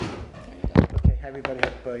Everybody,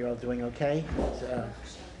 hope you're all doing okay. I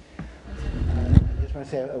just want to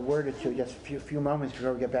say a word or two, just a few moments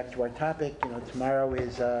before we get back to our topic. Tomorrow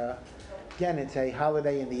is, again, it's a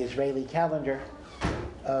holiday in the Israeli calendar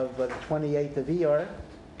of the 28th of Iyar,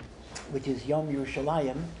 which is Yom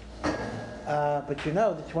Yerushalayim. But the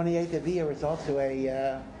 28th of Iyar is also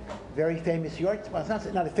a very famous yort. Well,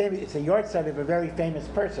 it's not a famous. It's a yortzeit of a very famous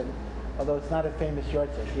person, although it's not a famous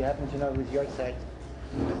yortzeit. If you happen to know whose yortzeit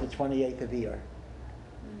is the 28th of Iyar,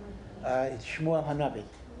 it's Shmuel Hanavi.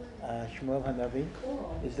 Shmuel Hanavi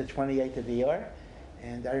is the 28th of Iyar,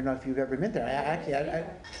 and I don't know if you've ever been there.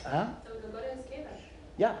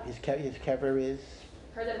 Yeah, his kever is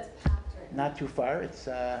not too far. It's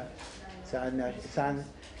on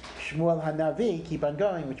Shmuel Hanavi, keep on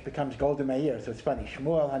going, which becomes Golda Meir. So it's funny.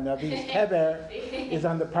 Shmuel Hanavi's kever is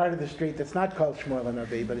on the part of the street that's not called Shmuel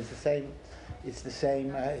Hanavi, but it's the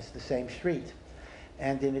same street.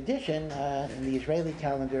 And in addition, in the Israeli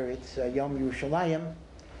calendar, it's Yom Yerushalayim,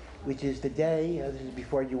 which is the day. This is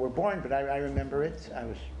before you were born, but I remember it. I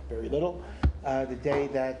was very little. The day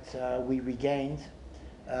that we regained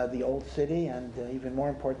the old city, and even more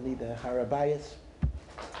importantly, the Harabayas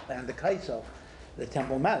and the Kaisel, the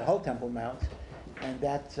Temple Mount, the whole Temple Mount, and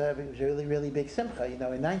that it was a really, really big simcha. In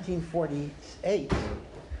 1948,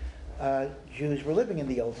 Jews were living in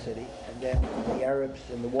the old city, and then the Arabs,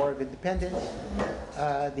 in the War of Independence,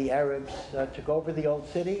 the Arabs took over the old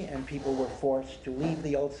city, and people were forced to leave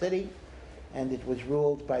the old city, and it was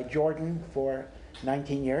ruled by Jordan for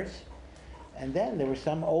 19 years. And then there were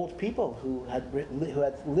some old people who had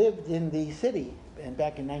lived in the city, and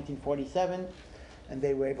back in 1947, and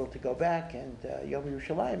they were able to go back. And Yom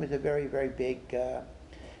Yerushalayim is a very, very big,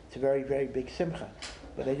 it's a very, very big simcha.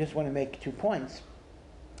 But I just want to make 2 points.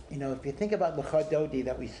 If you think about L'cha Dodi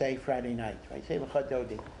that we say Friday night, right? Say L'cha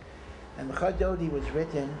Dodi, and L'cha Dodi was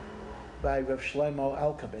written by Rav Shlomo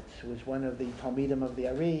Alkabetz, who was one of the Talmidim of the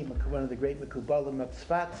Ari, one of the great Mekubalim of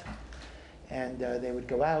Tzfat. And they would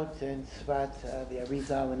go out in Tzfat, the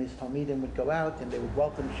Arizal and his Talmidim would go out, and they would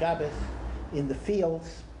welcome Shabbos in the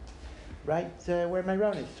fields, right where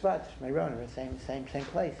Mayanot is, Tzfat, Mayanot, same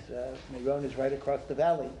place. Mayanot is right across the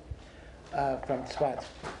valley from Tzfat.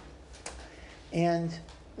 And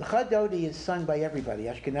L'cha Dodi is sung by everybody,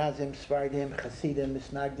 Ashkenazim, Sfardim, Hasidim,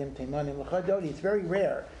 Misnagdim, Teimanim. L'cha Dodi, it's very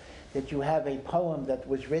rare that you have a poem that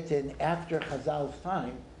was written after Chazal's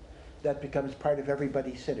time that becomes part of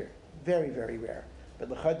everybody's siddur. Very, very rare. But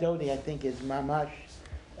L'cha Dodi, I think, is mamash,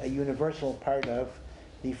 a universal part of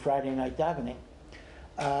the Friday night davening.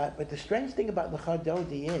 But the strange thing about L'cha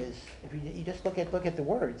Dodi is, if you just look at the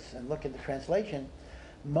words and look at the translation,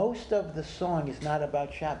 most of the song is not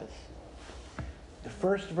about Shabbos. The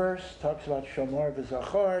first verse talks about Shomor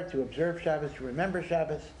v'Zachor, to observe Shabbos, to remember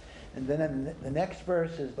Shabbos. And then the next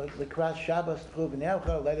verse is L'kras Shabbos t'chu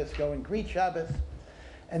v'neilcha, let us go and greet Shabbos.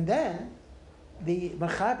 And then the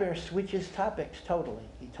Mechaber switches topics totally.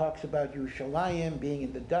 He talks about Yerushalayim being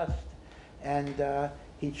in the dust, and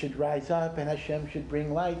he should rise up, and Hashem should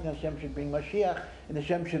bring light, and Hashem should bring Mashiach, and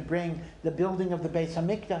Hashem should bring the building of the Beis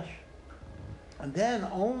HaMikdash. And then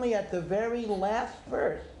only at the very last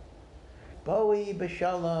verse, Boi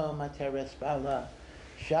b'shalom ateres bala,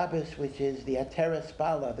 Shabbos, which is the ateres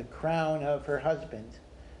bala, the crown of her husband,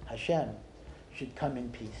 Hashem, should come in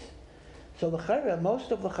peace. So most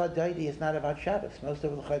of L'cha Dodi is not about Shabbos. Most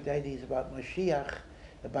of L'cha Dodi is about Mashiach,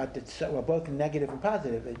 about both negative and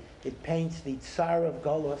positive. It paints the tsar of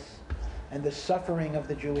Golus and the suffering of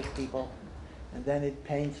the Jewish people, and then it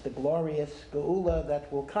paints the glorious Geula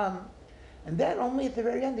that will come, and then only at the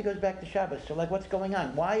very end it goes back to Shabbos. So what's going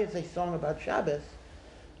on? Why is a song about Shabbos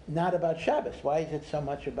not about Shabbos? Why is it so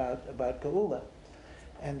much about Geula?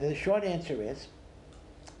 And the short answer is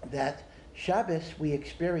that Shabbos, we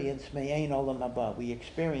experience Me'ein Olam Haba. We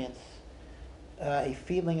experience a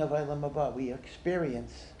feeling of Olam Haba. We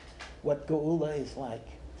experience what Geula is like.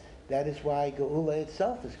 That is why Geula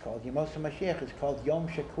itself is called, Yemos HaMashiach is called Yom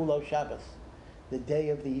Shekulo Shabbos, the day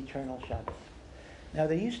of the eternal Shabbos. Now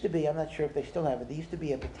there used to be, I'm not sure if they still have it, there used to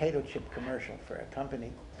be a potato chip commercial for a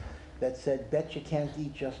company that said, bet you can't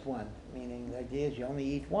eat just one. Meaning the idea is you only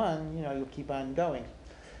eat one, you'll keep on going.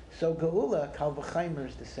 So Geula, Kal V'chaimer,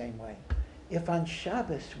 is the same way. If on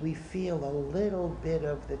Shabbos we feel a little bit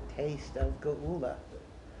of the taste of Geula,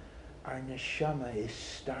 our neshama is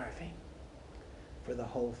starving for the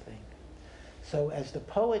whole thing. So as the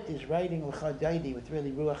poet is writing L'cha Dodi with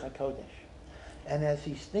really Ruach HaKodesh, and as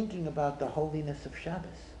he's thinking about the holiness of Shabbos,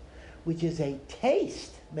 which is a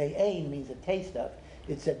taste, me'ein means a taste of,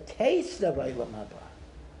 it's a taste of Olam Haba.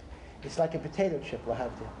 It's like a potato chip,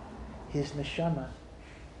 lahavdil. His neshama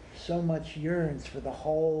so much yearns for the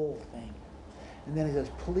whole thing. And then he says,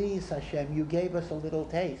 please Hashem, you gave us a little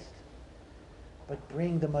taste, but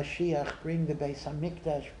bring the Mashiach, bring the Beis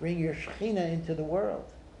HaMikdash, bring your Shekhinah into the world.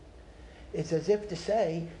 It's as if to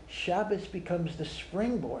say, Shabbos becomes the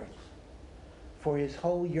springboard for his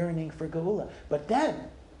whole yearning for Geula. But then,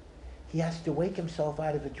 he has to wake himself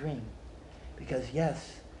out of a dream. Because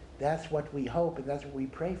yes, that's what we hope and that's what we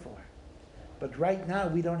pray for. But right now,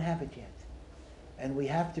 we don't have it yet. And we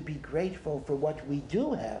have to be grateful for what we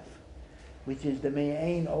do have, which is the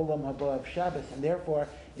Me'ain Olam Haba of Shabbos. And therefore,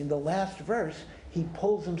 in the last verse, he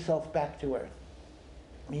pulls himself back to earth.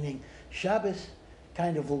 Meaning, Shabbos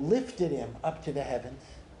kind of lifted him up to the heavens,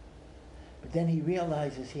 but then he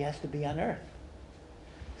realizes he has to be on earth.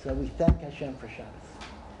 So we thank Hashem for Shabbos.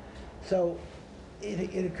 So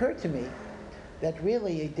it occurred to me that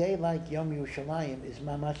really a day like Yom Yerushalayim is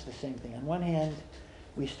mamash the same thing. On one hand,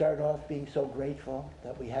 we start off being so grateful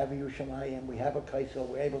that we have a Yerushalayim, we have a kaisel,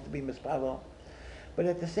 we're able to be mispalo. But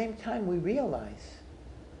at the same time, we realize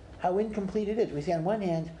how incomplete it is. We say on one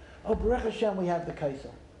hand, oh, Baruch Hashem, we have the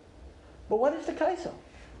kaisel. But what is the kaisel?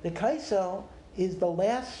 The kaisel is the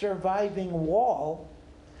last surviving wall,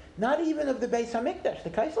 not even of the Beis HaMikdash. The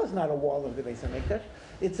kaisel is not a wall of the Beis HaMikdash.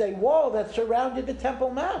 It's a wall that surrounded the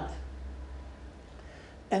Temple Mount.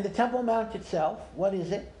 And the Temple Mount itself, what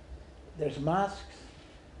is it? There's mosques,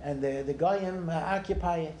 and the Goyim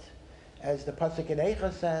occupy it. As the Pasuk in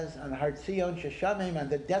Eicha says, on Har Tzion Sheshamim, on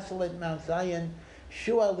the desolate Mount Zion,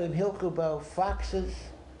 Shualim Hilkubo, foxes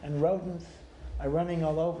and rodents are running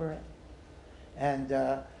all over it. And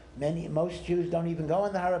most Jews don't even go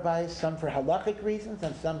on the Har HaBayis, some for halachic reasons,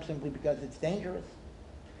 and some simply because it's dangerous.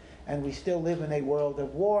 And we still live in a world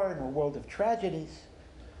of war and a world of tragedies.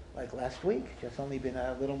 Like last week, just only been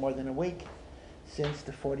a little more than a week since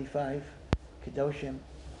the 45 Kedoshim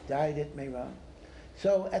died at Meron.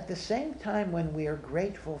 So at the same time when we are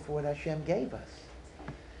grateful for what Hashem gave us,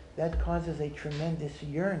 that causes a tremendous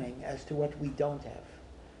yearning as to what we don't have.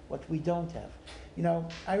 What we don't have. You know,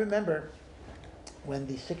 I remember when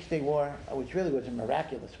the Six-Day War, which really was a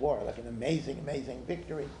miraculous war, like an amazing, amazing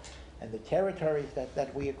victory, and the territories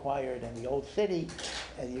that we acquired, and the old city,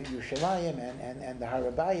 and Yerushalayim, and the Har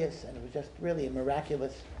HaBayis, and it was just really a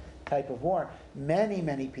miraculous type of war. Many,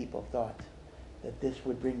 many people thought that this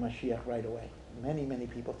would bring Mashiach right away. Many, many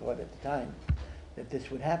people thought at the time that this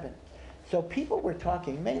would happen. So people were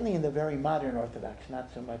talking, mainly in the very modern Orthodox, not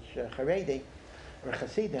so much Haredi or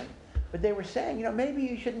Hasidim, but they were saying, you know, maybe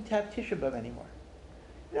you shouldn't have Tisha B'Av anymore.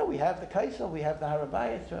 You know, we have the Kaisel, we have the Har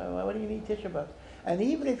HaBayis, so what do you need Tisha B'Av? And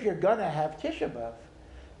even if you're going to have Tisha B'Av,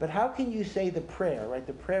 but how can you say the prayer, right?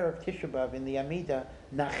 The prayer of Tisha B'Av in the Amidah,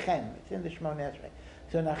 Nachem, it's in the Shmoneh Esrei.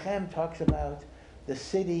 So Nachem talks about the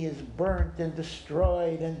city is burnt and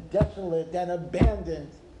destroyed and desolate and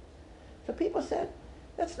abandoned. So people said,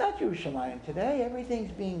 that's not Yerushalayim today.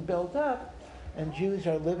 Everything's being built up, and Jews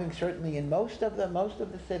are living certainly in most of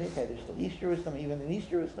the city. Okay, there's still East Jerusalem, even in East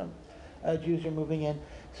Jerusalem, Jews are moving in.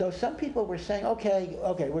 So some people were saying, okay,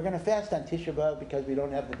 we're going to fast on Tisha B'Av because we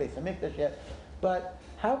don't have the Beis HaMikdash yet. But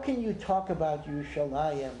how can you talk about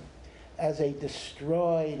Yerushalayim as a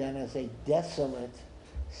destroyed and as a desolate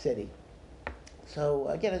city? So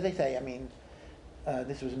again, as I say, I mean,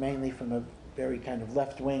 this was mainly from a very kind of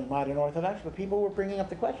left-wing modern Orthodox, but people were bringing up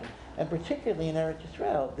the question. And particularly in Eretz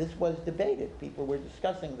Yisrael, this was debated. People were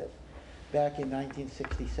discussing this back in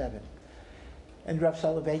 1967. And Rav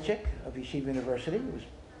Soloveitchik of Yeshiva University, who was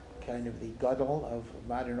kind of the gadol of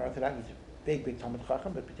modern Orthodox, he's a big Talmid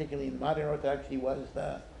Chacham, but particularly in modern Orthodox, he was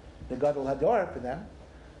the gadol hador for them.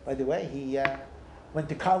 By the way, he went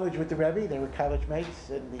to college with the Rebbe. They were college mates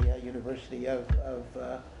in the University of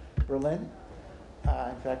Berlin.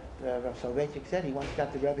 In fact, Rav Soloveitchik said he once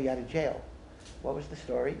got the Rebbe out of jail. What was the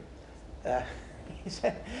story? He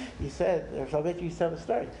said Rav Soloveitchik used to tell the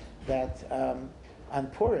story that on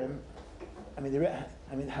Purim, the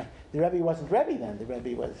Rebbe wasn't Rebbe then. The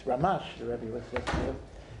Rebbe was Ramash. The Rebbe was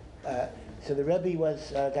so the Rebbe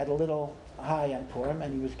was got a little high on Purim,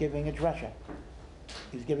 and he was giving a drasha.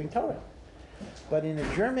 He was giving Torah. But in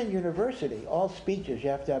a German university, all speeches,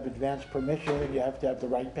 you have to have advance permission, you have to have the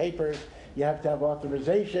right papers, you have to have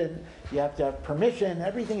authorization, you have to have permission.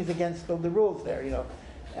 Everything is against the rules there, you know.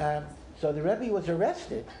 So the Rebbe was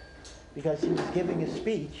arrested because he was giving a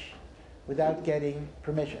speech without getting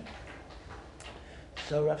permission.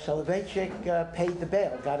 So Rav Soloveitchik paid the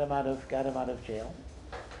bail, got him out of jail.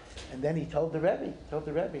 And then he told the Rebbe,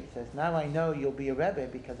 he says, now I know you'll be a Rebbe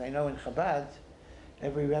because I know in Chabad,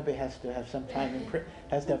 every Rebbe has to have some time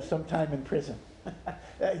in prison.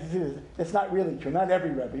 It's not really true, not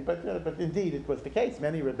every Rebbe, but indeed it was the case.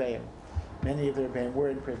 Many of the Rebbeim were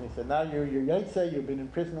in prison. He said, now you're Yaitse, you've been in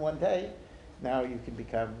prison one day, now you can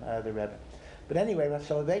become the Rebbe. But anyway, Rav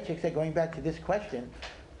Soloveitchik said, going back to this question,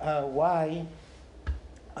 why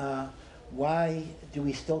do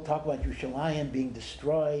we still talk about Yerushalayim being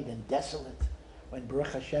destroyed and desolate when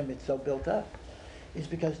Baruch Hashem it's so built up? Is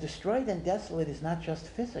because destroyed and desolate is not just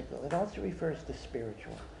physical, it also refers to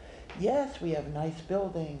spiritual. Yes, we have nice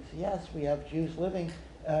buildings, yes, we have Jews living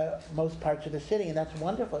most parts of the city, and that's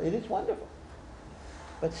wonderful, it is wonderful.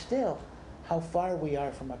 But still, how far we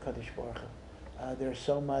are from HaKadosh Baruch Hu. There's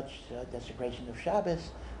so much desecration of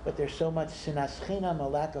Shabbos, but there's so much sinas chinam, a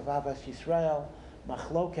lack of Avas Yisrael,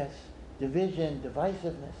 machlokes, division,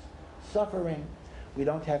 divisiveness, suffering. We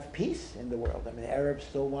don't have peace in the world. I mean, the Arabs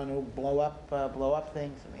still want to blow up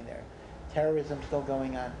things. I mean, there's terrorism still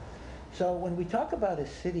going on. So when we talk about a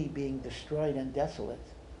city being destroyed and desolate,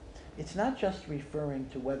 it's not just referring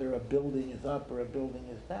to whether a building is up or a building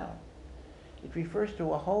is down. It refers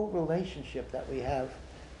to a whole relationship that we have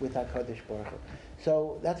with HaKadosh Baruch Hu.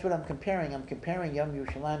 So that's what I'm comparing. I'm comparing Yom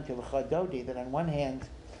Yerushalayim to L'cha Dodi, that on one hand,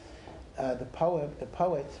 the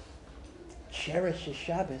poet cherishes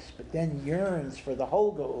Shabbos, but then yearns for the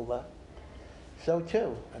whole Geula. So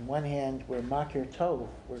too, on one hand, we're Makir Tov,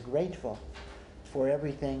 we're grateful for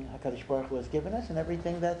everything HaKadosh Baruch Hu has given us and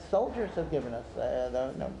everything that soldiers have given us,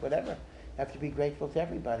 whatever. Have to be grateful to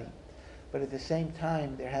everybody. But at the same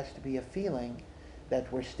time, there has to be a feeling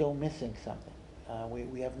that we're still missing something.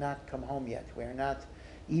 We have not come home yet. We're not,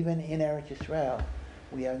 even in Eretz Yisrael,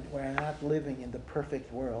 we're not living in the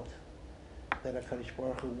perfect world that HaKadosh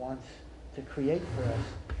Baruch Hu wants to create for us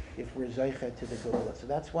if we're Zocheh to the Geula. So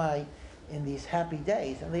that's why in these happy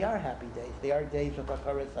days, and they are happy days, they are days of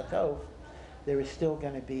Hakaras HaTov, there is still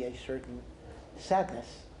going to be a certain sadness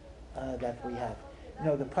that we have. You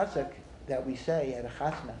know, the pasuk that we say at a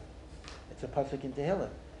chasna, it's a pasuk in Tehillah.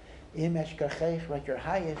 Im eshkachech, right, your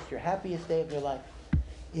highest, your happiest day of your life.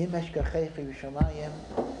 Im eshkachech Yerushalayim,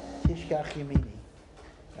 tishkach yemini.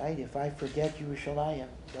 Right, if I forget Yerushalayim,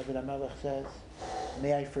 David HaMelech says,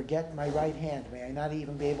 may I forget my right hand. May I not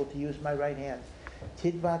even be able to use my right hand.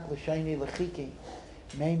 Tidbak l'shayni l'chiki.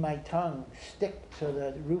 May my tongue stick to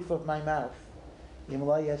the roof of my mouth. Im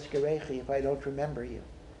lo yeskerechi, if I don't remember you.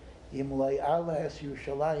 Im lo ala es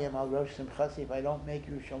Yerushalayim al rosh simchasi, if I don't make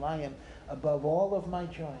Yerushalayim above all of my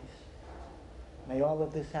joys. May all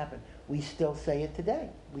of this happen. We still say it today.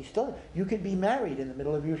 You could be married in the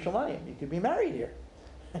middle of Yerushalayim. You could be married here.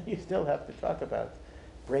 You still have to talk about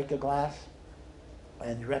break a glass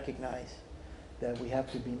and recognize that we have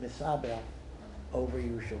to be misabel over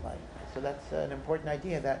Yerushalayim. So that's an important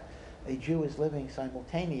idea, that a Jew is living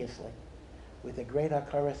simultaneously with a great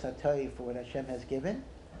hakaras hatov for what Hashem has given,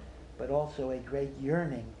 but also a great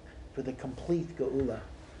yearning for the complete geula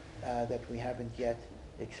that we haven't yet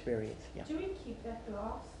experienced. Yeah. Do we keep that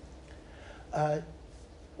glass?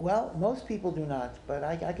 Well, most people do not, but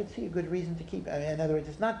I could see a good reason to keep it. I mean, in other words,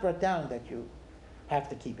 it's not brought down that you have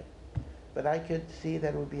to keep it. But I could see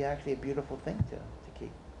that it would be actually a beautiful thing to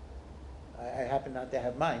keep. I happen not to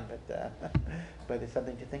have mine, but but it's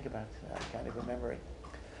something to think about, kind of a memory.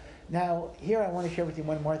 Now, here I want to share with you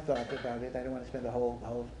one more thought about it. I don't want to spend the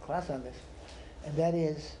whole class on this. And that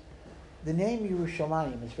is, the name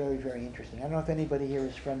Yerushalayim is very, very interesting. I don't know if anybody here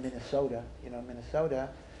is from Minnesota. You know, Minnesota,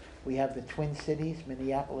 we have the twin cities,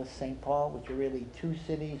 Minneapolis, St. Paul, which are really two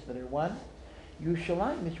cities that are one.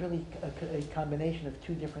 Yerushalayim is really a combination of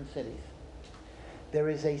two different cities. There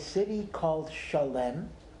is a city called Shalem,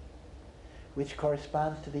 which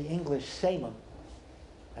corresponds to the English Salem.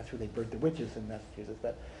 That's where they burned the witches in Massachusetts.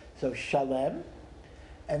 But, so Shalem.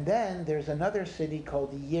 And then there's another city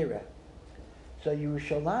called Yireh. So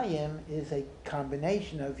Yerushalayim is a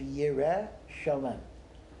combination of Yireh, Shalem.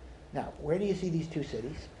 Now, where do you see these two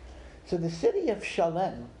cities? So the city of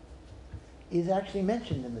Shalem is actually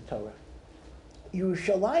mentioned in the Torah.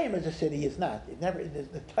 Yerushalayim as a city is not.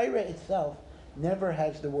 The Torah itself never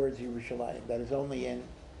has the words Yerushalayim. That is only in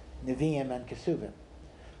Nevi'im and Kesuvim.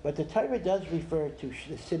 But the Torah does refer to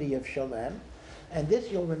the city of Shalem, and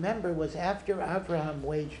this, you'll remember, was after Abraham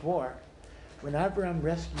waged war, when Abraham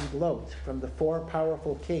rescued Lot from the four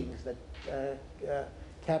powerful kings that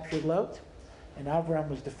captured Lot, and Abraham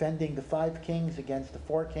was defending the 5 kings against the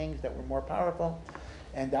 4 kings that were more powerful,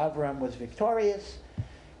 and Abraham was victorious,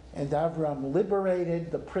 and Abraham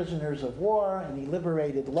liberated the prisoners of war, and he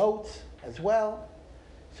liberated Lot as well.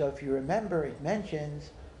 So if you remember, it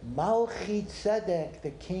mentions Malchi Tzedek,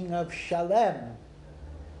 the king of Shalem,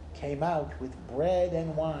 came out with bread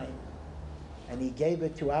and wine, and he gave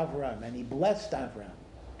it to Avram, and he blessed Avram.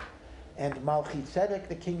 And Malchi Tzedek,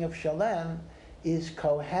 the king of Shalem, is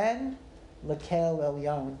Kohen Lekel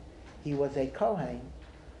Elyon. He was a Kohen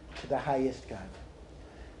to the highest God.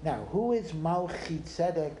 Now, who is Malchi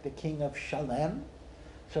Tzedek, the king of Shalem?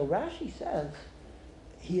 So Rashi says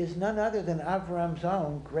he is none other than Avram's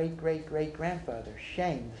own great-great-great-grandfather,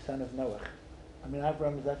 Shem, the son of Noah. I mean,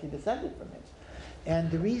 Avram was actually descended from him.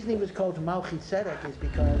 And the reason he was called Malchi Tzedek is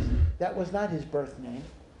because that was not his birth name,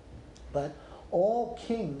 but all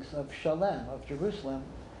kings of Shalem, of Jerusalem,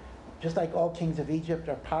 just like all kings of Egypt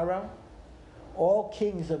are Paro, all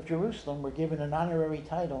kings of Jerusalem were given an honorary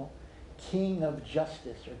title, King of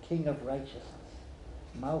Justice or King of Righteousness,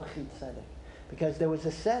 Malchi Tzedek, because there was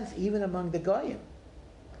a sense, even among the Goyim,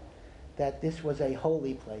 that this was a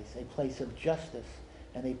holy place, a place of justice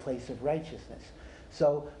and a place of righteousness.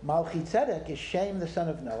 So Malchi Tzedek is Shem, the son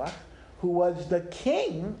of Noah, who was the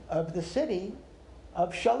king of the city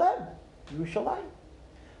of Shalem, Yerushalayim.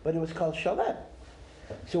 But it was called Shalem.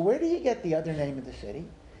 So where do you get the other name of the city?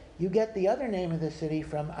 You get the other name of the city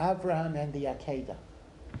from Abraham and the Akedah,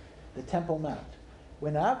 the Temple Mount.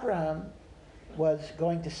 When Abraham was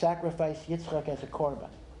going to sacrifice Yitzchak as a korban,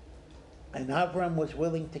 and Abraham was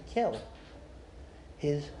willing to kill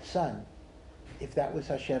his son, if that was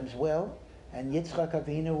Hashem's will, and Yitzchak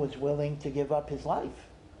Avinu was willing to give up his life,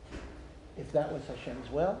 if that was Hashem's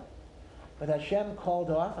will. But Hashem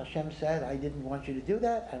called off. Hashem said, I didn't want you to do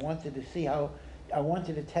that. I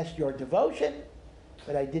wanted to test your devotion,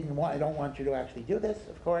 but I don't want you to actually do this,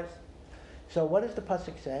 of course. So what does the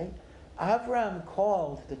pasuk say? Avram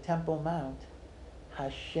called the Temple Mount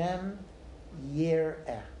Hashem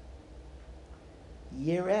Yireh.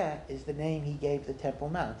 Yireh is the name he gave the Temple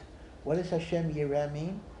Mount. What does Hashem Yireh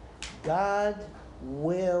mean? God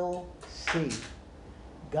will see.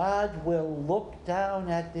 God will look down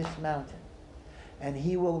at this mountain, and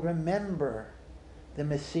he will remember the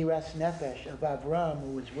Mesiras Nefesh of Avram,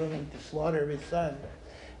 who was willing to slaughter his son,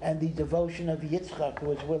 and the devotion of Yitzchak, who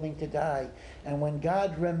was willing to die. And when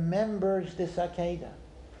God remembers this Akedah,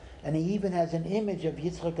 and he even has an image of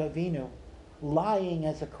Yitzchak Avinu lying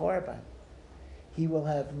as a korban, he will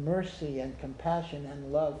have mercy and compassion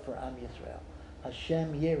and love for Am Yisrael.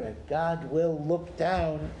 Hashem Yireh. God will look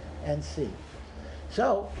down and see.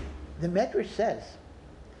 So, the Medrash says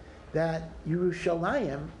that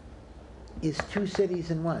Yerushalayim is two cities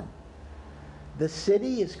in one. The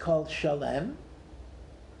city is called Shalem,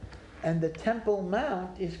 and the Temple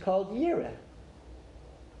Mount is called Yireh,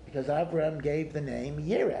 because Abraham gave the name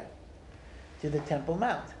Yireh to the Temple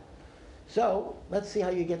Mount. So, let's see how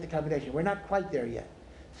you get the combination. We're not quite there yet.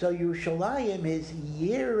 So, Yerushalayim is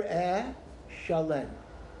Yireh Shalem.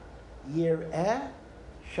 Yireh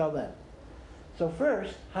Shalem. So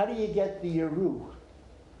first, how do you get the Yeru?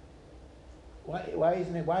 Why is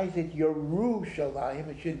it Yerushalayim?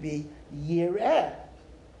 It should be Yireh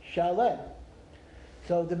Shalem.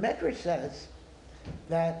 So the Medrash says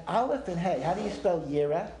that Aleph and Hey, how do you spell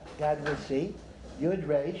Yireh? God will see. Yud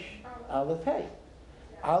Resh, Aleph Hey.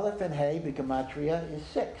 Aleph and Hey, the gematria is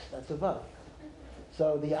 6. That's a vav.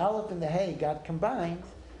 So the Aleph and the Hey got combined.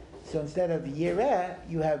 So instead of Yireh,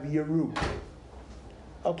 you have Yeru.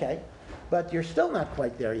 Okay, but you're still not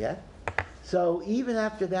quite there yet. So even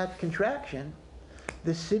after that contraction,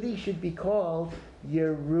 the city should be called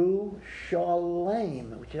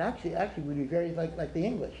Yerushalayim, which actually would be very like the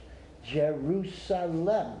English.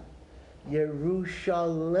 Jerusalem.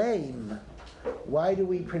 Yerushalayim. Why do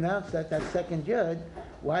we pronounce that second yud?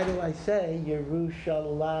 Why do I say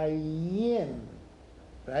Yerushalayim?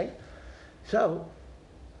 Right? So,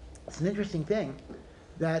 it's an interesting thing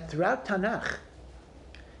that throughout Tanakh,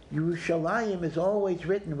 Yerushalayim is always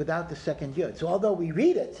written without the second yud. So although we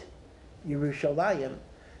read it, Yerushalayim,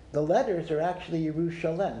 the letters are actually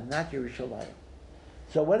Yerushalem, not Yerushalayim.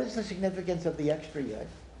 So what is the significance of the extra yud?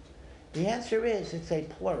 The answer is it's a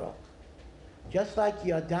plural. Just like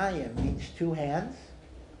Yadayim means 2 hands,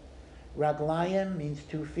 Raglayim means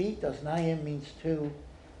 2 feet, Oznayim means 2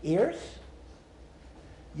 ears,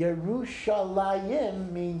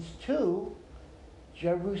 Yerushalayim means 2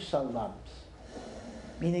 Jerusalems.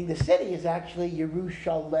 Meaning the city is actually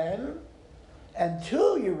Yerushalem, and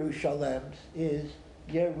 2 Jerushalems is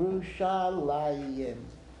Yerushalayim.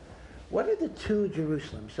 What are the 2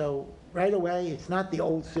 Jerusalems? So right away, it's not the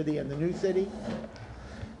old city and the new city,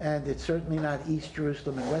 and it's certainly not East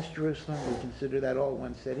Jerusalem and West Jerusalem. We consider that all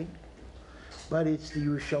one city. But it's the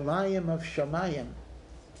Yerushalayim of Shamayim,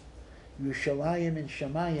 Yerushalayim in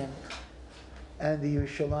Shamayim, and the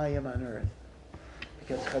Yerushalayim on earth.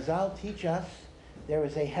 Because Chazal teach us there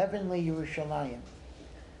is a heavenly Yerushalayim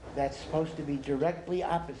that's supposed to be directly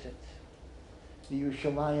opposite the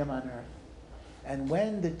Yerushalayim on earth. And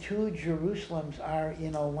when the 2 Jerusalems are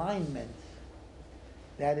in alignment,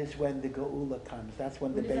 that is when the Geula comes. That's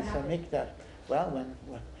when the Beis HaMikdash. Well,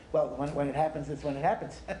 Well, when it happens, it's when it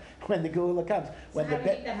happens. When the Geula comes. So how do you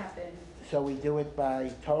make that happen? So we do it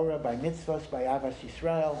by Torah, by mitzvahs, by Avas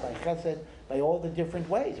Yisrael, by Chesed, by all the different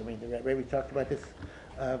ways. I mean, we talked about this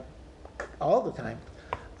all the time.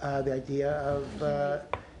 The idea of,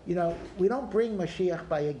 we don't bring Mashiach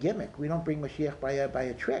by a gimmick. We don't bring Mashiach by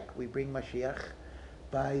a trick. We bring Mashiach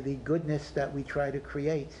by the goodness that we try to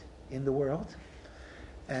create in the world.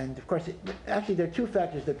 And of course, actually there are two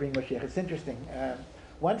factors that bring Mashiach. It's interesting.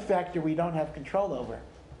 One factor we don't have control over.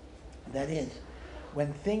 That is,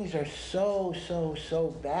 when things are so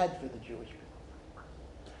bad for the Jewish people,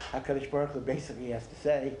 HaKadosh Baruch Hu basically has to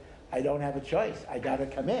say, I don't have a choice. I got to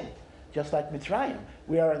come in. Just like Mitzrayim.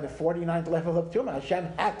 We are on the 49th level of Tumah. Hashem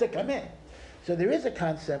had to come in. So there is a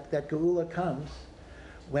concept that Geula comes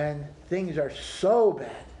when things are so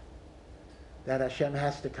bad that Hashem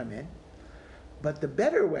has to come in. But the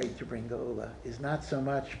better way to bring Geula is not so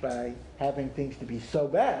much by having things to be so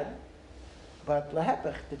bad, but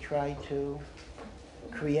lahepech, to try to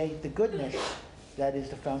create the goodness that is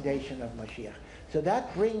the foundation of Mashiach. So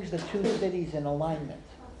that brings the two cities in alignment.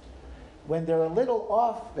 When they're a little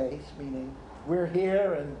off base, meaning we're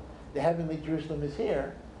here and the heavenly Jerusalem is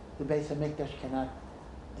here, the Beis HaMikdash cannot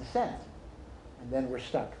descend, and then we're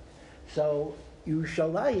stuck. So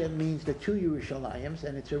Yerushalayim means the two Yerushalayim,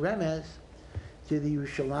 and it's a remez to the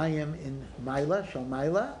Yerushalayim in Maila, Shel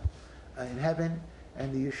Maila, in heaven,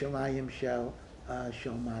 and the Yerushalayim Shel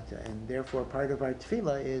Mata. And therefore part of our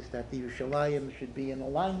tefillah is that the Yerushalayim should be in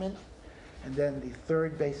alignment, and then the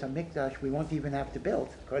third Beis HaMikdash we won't even have to build,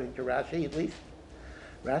 according to Rashi at least.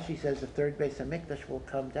 Rashi says the third Beis HaMikdash will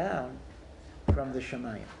come down from the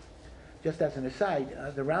Shemayim. Just as an aside,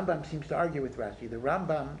 the Rambam seems to argue with Rashi. The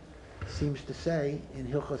Rambam seems to say in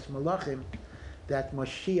Hilchos Malachim that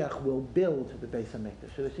Mashiach will build the Beis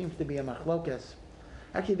HaMikdash. So there seems to be a machlokas.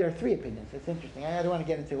 Actually, there are three opinions. It's interesting. I don't want to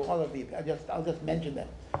get into all of the. I'll just mention them,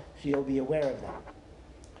 so you'll be aware of them.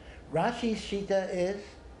 Rashi's shita is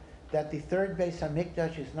that the third Beis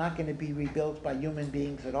HaMikdash is not going to be rebuilt by human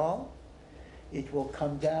beings at all. It will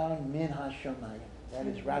come down min hashamayim. That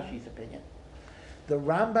is Rashi's opinion. The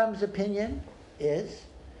Rambam's opinion is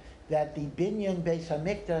that the binyan Beis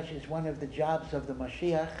HaMikdash is one of the jobs of the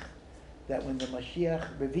Mashiach, that when the Mashiach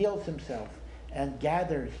reveals himself and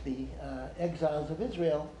gathers the exiles of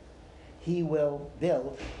Israel, he will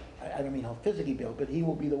build, I don't mean he'll physically build, but he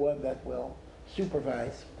will be the one that will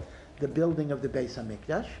supervise the building of the Beis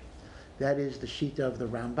HaMikdash. That is the shita of the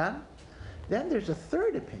Rambam. Then there's a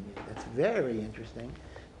third opinion that's very interesting,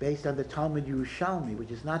 based on the Talmud Yerushalmi,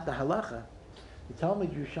 which is not the halacha. The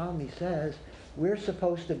Talmud Yerushalmi says we're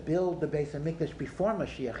supposed to build the Beis HaMikdash before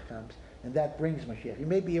Mashiach comes, and that brings Mashiach. You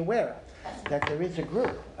may be aware that there is a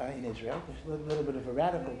group in Israel, there's a little bit of a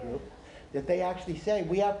radical group, that they actually say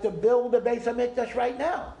we have to build the Beis HaMikdash right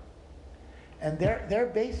now. And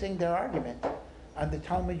they're basing their argument on the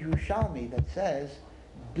Talmud Yerushalmi that says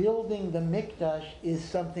building the Mikdash is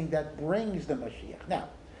something that brings the Mashiach. Now,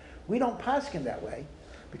 we don't paskin that way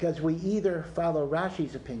because we either follow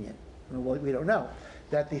Rashi's opinion, we don't know,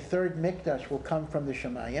 that the third Mikdash will come from the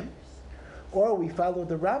Shemayim, or we follow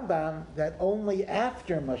the Rambam that only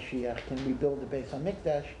after Mashiach can we build the Beis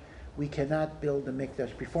HaMikdash. We cannot build the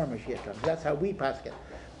Mikdash before Mashiach comes. That's how we paskin.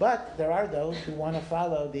 But there are those who want to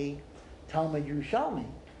follow the Talmud Yerushalmi.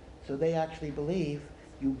 So they actually believe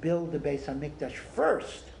you build the Beis HaMikdash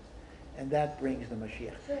first, and that brings the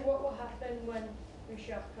Mashiach. So what will happen when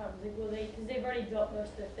Mashiach comes? Like, will they, because they've already built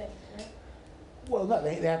most of the things, right? Well, no,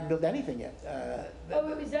 they haven't built anything yet.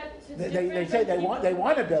 Is that? So they say they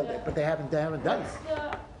want to build it, but they haven't done it.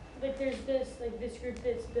 There's this group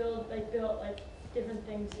that's built different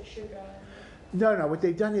things that should go in. No. What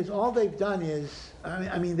they've done is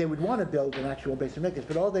I mean, they would want to build an actual Beis HaMikdash,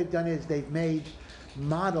 but all they've done is they've made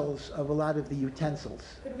models of a lot of the utensils.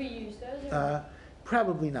 Could we use those?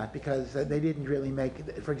 Probably not, because they didn't really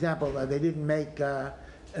make. For example, they didn't make a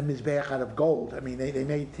mizbeach out of gold. I mean, they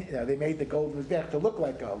made the gold mizbeach to look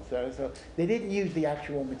like gold. So they didn't use the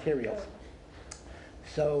actual materials.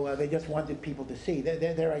 So they just wanted people to see.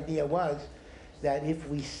 Their idea was that if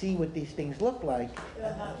we see what these things look like,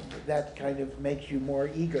 that kind of makes you more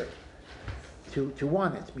eager to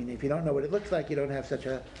want it. I mean, if you don't know what it looks like, you don't have such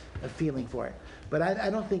a feeling for it. But I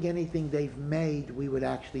don't think anything they've made we would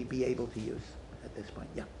actually be able to use at this point.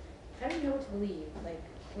 Yeah. How do you know what to believe? Like,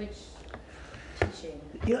 which teaching?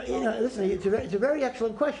 Listen, it's a very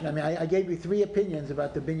excellent question. I mean, I gave you three opinions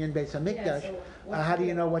about the Binyan Beis HaMikdash. Yeah, so how do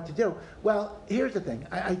you know what to do? Well, here's the thing.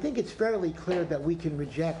 I think it's fairly clear that we can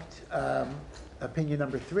reject opinion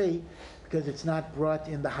number 3 because it's not brought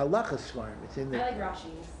in the halacha svarim. It's in the. I like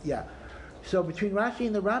Rashi's. Yeah. So between Rashi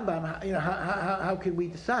and the Rambam, how can we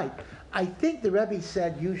decide? I think the Rebbe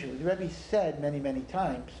said many, many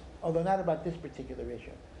times, although not about this particular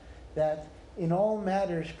issue, that in all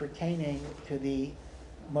matters pertaining to the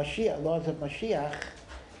Mashiach, laws of Mashiach,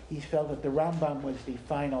 he felt that the Rambam was the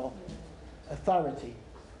final authority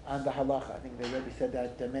on the halacha. I think the Rebbe said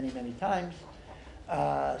that many, many times.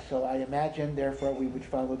 So I imagine, therefore, we would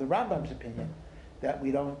follow the Rambam's opinion, that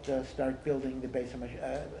we don't start building the base of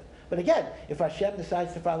Mashiach. But again, if Hashem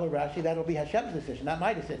decides to follow Rashi, that'll be Hashem's decision, not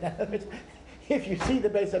my decision. If you see the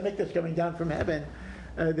base of Mikdash coming down from heaven,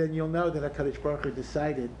 then you'll know that HaKadosh Baruch Hu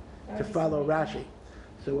decided to follow Rashi.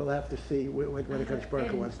 So we'll have to see what HaKadosh Baruch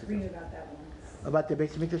Hu wants to do. About the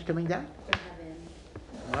base of Mikdash coming down?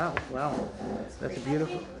 Wow, that's a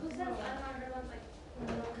beautiful. Who says, I don't know, everyone's like,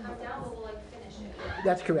 we'll come down, but we'll like finish it.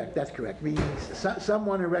 That's correct. Some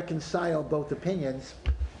want to reconcile both opinions,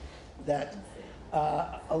 that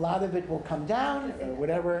a lot of it will come down, or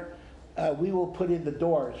whatever, we will put in the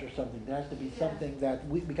doors or something. There has to be something that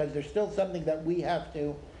because there's still something that we have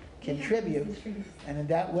to contribute, and in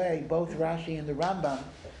that way, both Rashi and the Rambam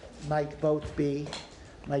might both be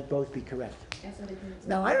correct.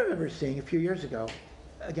 Now, I remember seeing a few years ago,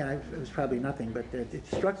 again, it was probably nothing, but it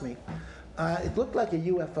struck me. It looked like a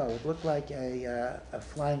UFO. It looked like a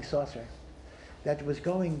flying saucer that was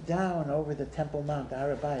going down over the Temple Mount, the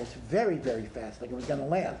Har HaBayis, very, very fast, like it was going to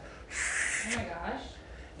land. Oh my gosh.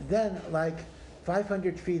 And then, like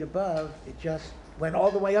 500 feet above, it just went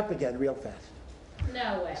all the way up again real fast.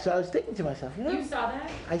 No way. So I was thinking to myself, You saw that?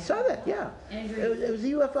 I saw that, yeah. And It was a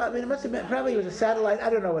UFO. I mean, it must have been, probably it was a satellite. I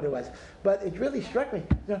don't know what it was. But it really struck me.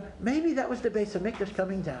 Maybe that was the base of Mikdash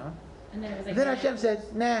coming down. And then it was like, Then Hashem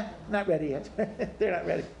said, nah, not ready yet. They're not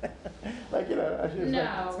ready. Hashem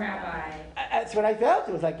no, Rabbi. That's what I felt.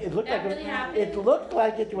 It was like, it looked That like really happened? it looked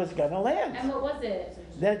like it was going to land. And what was it?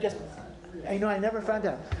 Then it just, I never found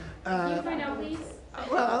out. Can you find out, please?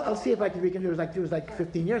 Well, I'll see if I can reconstruct. It was like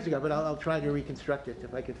 15 years ago, but I'll try to reconstruct it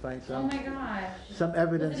if I could find Oh my gosh. some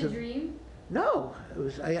evidence Was it a dream? No, it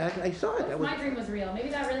was. I saw it. My dream was real. Maybe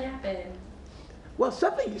that really happened. Well,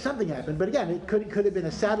 something happened, but again, it could have been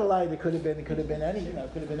a satellite. It could have been any. It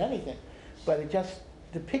could have been anything. But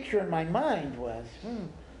the picture in my mind was,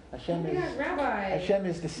 Hashem Hashem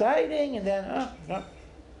is deciding, and then no,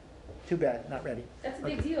 too bad, not ready. That's a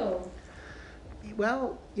big deal.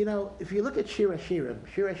 Well, if you look at Shir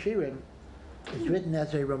HaShirim is written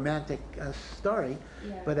as a romantic story,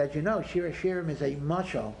 but as you know, Shir HaShirim is a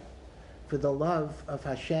mashal for the love of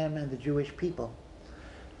Hashem and the Jewish people.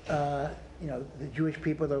 The Jewish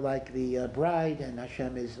people are like the bride, and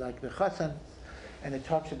Hashem is like the chassan, and it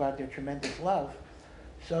talks about their tremendous love.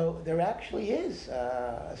 So there actually is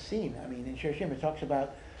a scene. I mean, in Shir HaShirim it talks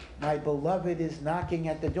about, my beloved is knocking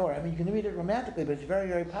at the door. I mean, you can read it romantically, but it's very,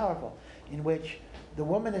 very powerful, in which the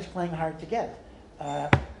woman is playing hard to get.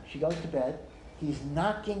 She goes to bed, he's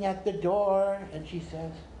knocking at the door, and she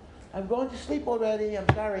says, I'm going to sleep already, I'm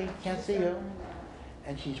sorry, can't see you.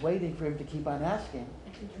 And she's waiting for him to keep on asking.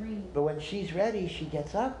 It's a dream. But when she's ready, she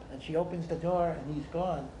gets up, and she opens the door, and he's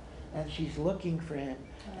gone. And she's looking for him.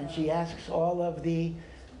 And she asks all of the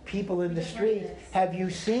people in the street, have you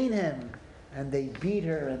seen him? And they beat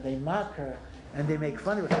her, and they mock her, and they make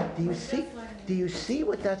fun of her. Do you see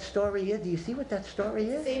what that story is? Do you see what that story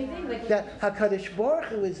is? Same thing. That HaKadosh Baruch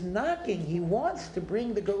Hu is knocking. He wants to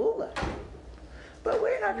bring the Geula. But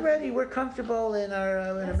we're not ready. We're comfortable in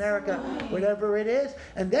America, whatever it is.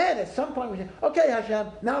 And then at some point we say, okay, Hashem,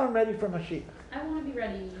 now I'm ready for Mashiach. I want to be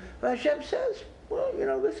ready. But Hashem says, well,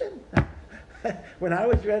 listen. When I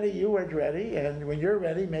was ready, you weren't ready. And when you're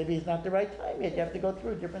ready, maybe it's not the right time yet. You have to go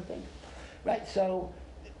through different things. Right, so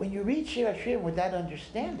when you read Shir HaShirim with that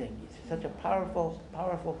understanding, it's such a powerful,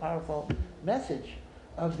 powerful, powerful message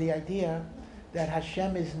of the idea that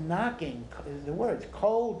Hashem is knocking, the words,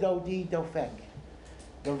 Kol Dodi Dofek,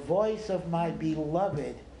 the voice of my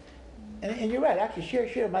beloved. And you're right, actually, Shir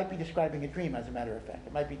HaShirim might be describing a dream, as a matter of fact.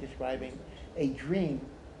 It might be describing a dream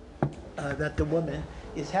that the woman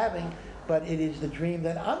is having, but it is the dream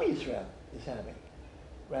that Am Yisrael is having.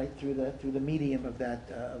 Right, through the medium of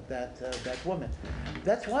that woman.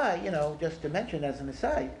 That's why, just to mention as an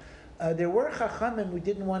aside, there were Chachamim who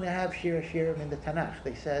didn't want to have Shir HaShirim in the Tanakh.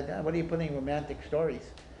 They said, what are you putting romantic stories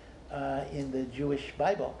in the Jewish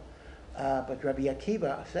Bible? But Rabbi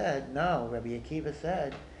Akiva said, no. Rabbi Akiva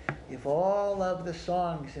said, if all of the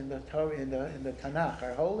songs in the Torah, in the Tanakh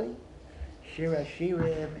are holy, Shir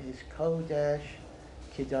HaShirim is Kodesh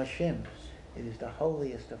Kedoshim. It is the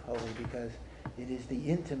holiest of holy, because it is the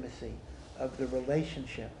intimacy of the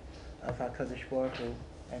relationship of HaKadosh Baruch Hu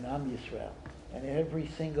and Am Yisrael. And every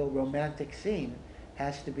single romantic scene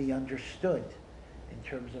has to be understood in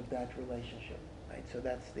terms of that relationship, right? So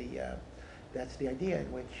that's the idea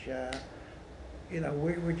in which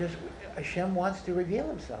we're just Hashem wants to reveal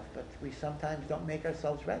Himself, but we sometimes don't make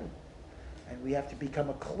ourselves ready, and we have to become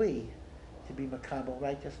a kli to be makabel,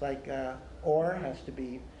 right? Just like or has to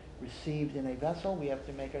be received in a vessel, we have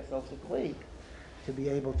to make ourselves a kli to be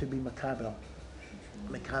able to be makabel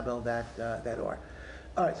that or.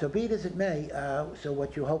 All right, so be it as it may, so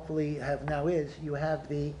what you hopefully have now is you have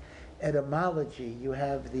the etymology, you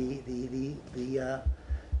have the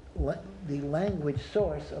language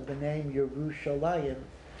source of the name Yerushalayim.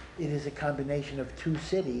 It is a combination of two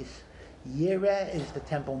cities. Yireh is the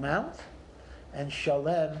Temple Mount, and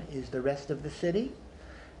Shalem is the rest of the city.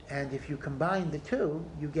 And if you combine the two,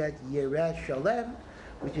 you get Yireh Shalem,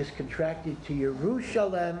 which is contracted to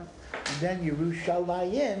Yerushalem, and then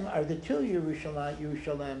Yerushalayim are the two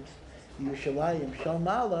Yerushalems, the Yerushalayim Shel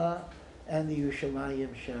Mala and the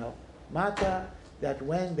Yerushalayim Shel Mata, that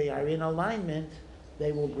when they are in alignment,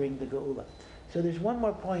 they will bring the Geula. So there's one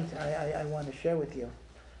more point I want to share with you,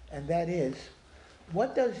 and that is,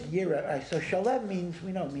 what does Yireh, so Shalem means,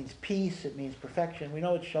 we know it means peace, it means perfection, we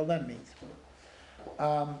know what Shalem means.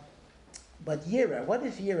 But Yireh, what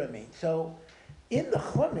does Yireh mean? So in the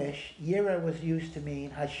Chumash, Yireh was used to mean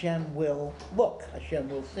Hashem will look, Hashem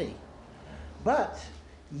will see. But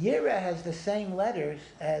Yireh has the same letters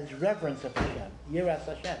as reverence of Hashem, Yiras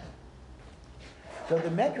Hashem. So the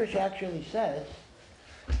Medrash actually says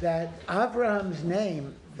that Avraham's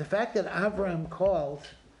name, the fact that Avraham calls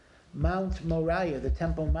Mount Moriah, the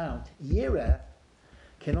Temple Mount, Yireh,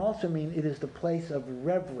 can also mean it is the place of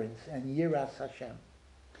reverence and Yiras Hashem.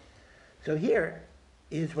 So here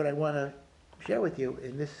is what I want to share with you,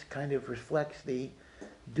 and this kind of reflects the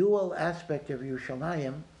dual aspect of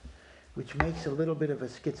Yerushalayim, which makes a little bit of a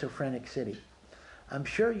schizophrenic city. I'm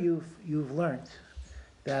sure you've learned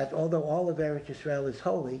that although all of Eretz Yisrael is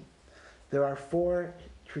holy, there are 4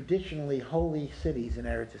 traditionally holy cities in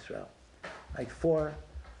Eretz Yisrael, like 4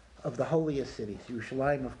 of the holiest cities.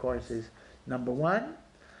 Yerushalayim, of course, is number 1,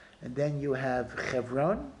 and then you have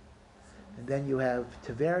Hebron, and then you have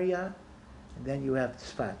Tiberia, and then you have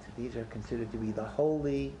Tzfat. These are considered to be the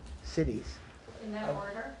holy cities. In that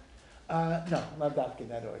order? No, not in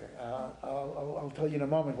that order. I'll tell you in a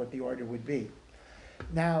moment what the order would be.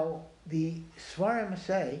 Now, the Svarim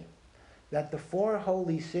say that the 4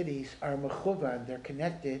 holy cities are mechuvan, they're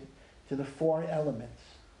connected to the 4 elements.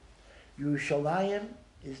 Yerushalayim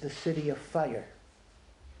is the city of fire.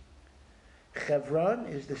 Hebron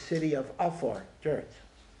is the city of afor, dirt.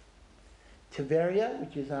 Tiberia,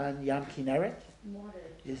 which is on Yam Kinneret,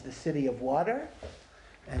 is the city of water.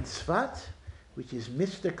 And Tzfat, which is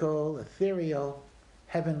mystical, ethereal,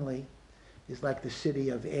 heavenly, is like the city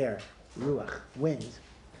of air, ruach, wind.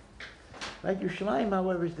 Right? Yerushalayim,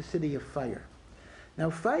 however, is the city of fire. Now,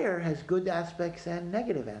 fire has good aspects and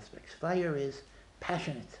negative aspects. Fire is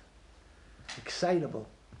passionate, excitable,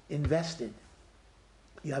 invested.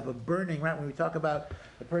 You have a burning, right? When we talk about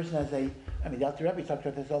the person as the Alter Rebbe talks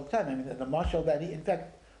about this all the time. The mashal that he, in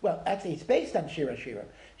fact, well, actually, it's based on Shira Shirim.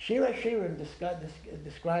 Shira Shirim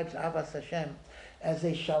describes Avas Hashem as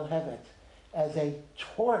a shalhevet, as a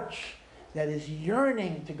torch that is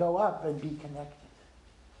yearning to go up and be connected.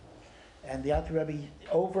 And the Alter Rebbe,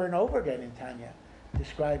 over and over again in Tanya,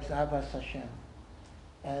 describes Avas Hashem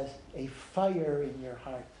as a fire in your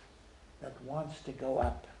heart that wants to go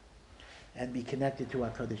up and be connected to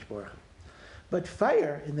HaKadosh Baruch Hu. But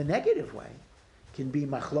fire, in the negative way, can be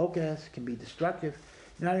machlokas, can be destructive.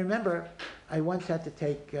 And I remember I once had to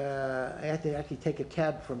take, actually take a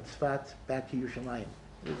cab from Tzfat back to Yerushalayim.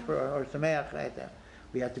 It was for or Sameach,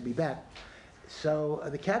 we had to be back. So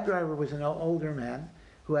the cab driver was an older man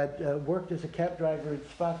who had worked as a cab driver in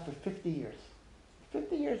Tzfat for 50 years.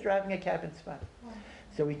 50 years driving a cab in Tzfat. Wow.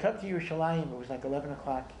 So we come to Yerushalayim, it was like 11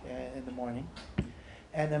 o'clock in the morning,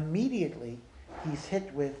 and immediately he's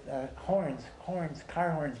hit with car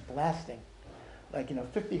horns blasting. Like,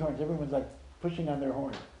 50 horns, everyone's like pushing on their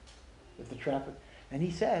horn with the traffic. And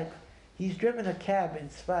he said he's driven a cab in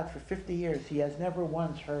Tzfat for 50 years. He has never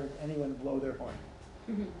once heard anyone blow their horn.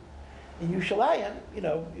 Mm-hmm. In Yerushalayim,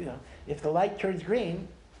 if the light turns green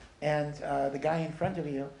and the guy in front of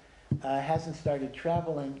you hasn't started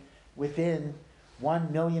traveling within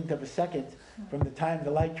 1/1,000,000th of a second from the time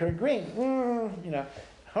the light turned green,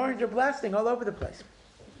 horns are blasting all over the place.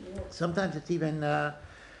 Sometimes it's even,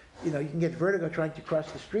 you can get vertigo trying to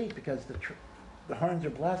cross the street because the horns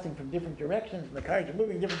are blasting from different directions and the cars are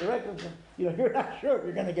moving different directions and you're not sure if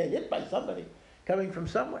you're going to get hit by somebody coming from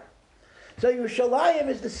somewhere. So Yerushalayim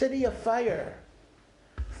is the city of fire.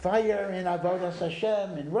 fire in avodas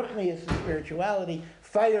Hashem, in ruchnius and spirituality,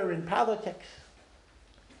 fire in politics,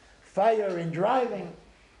 fire in driving,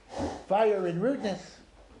 fire in rudeness.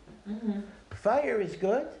 Fire is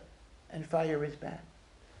good and fire is bad.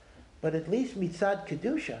 But at least mitzad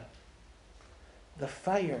kedusha, the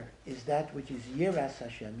fire is that which is yiras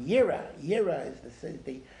Hashem. Yira is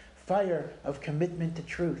the fire of commitment to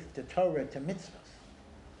truth, to Torah, to mitzvahs.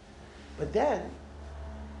 But then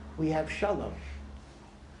we have shalom.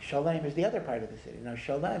 Shalom is the other part of the city. Now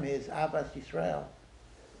shalom is Avas Yisrael,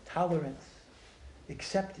 tolerance,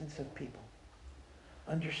 acceptance of people,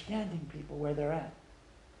 understanding people where they're at.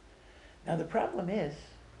 Now the problem is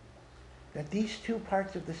that these two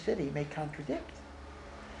parts of the city may contradict.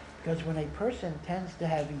 Because when a person tends to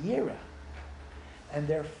have yira, and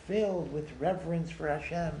they're filled with reverence for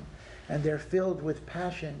Hashem, and they're filled with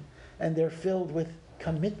passion, and they're filled with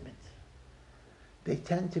commitment, they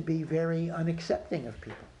tend to be very unaccepting of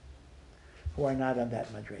people who are not on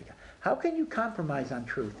that madrega. How can you compromise on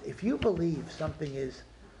truth? If you believe something is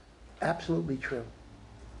absolutely true,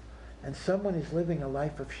 and someone is living a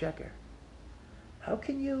life of sheker, how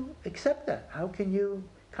can you accept that? How can you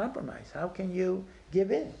compromise? How can you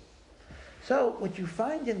give in? So what you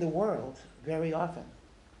find in the world very often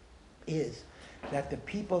is that the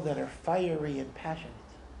people that are fiery and passionate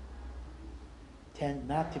tend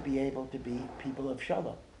not to be able to be people of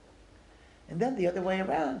shalom. And then the other way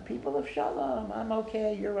around, people of shalom, I'm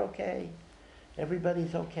okay, you're okay,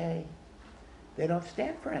 everybody's okay. They don't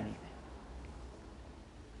stand for anything.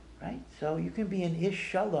 Right? So you can be an ish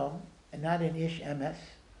shalom and not an ish emes,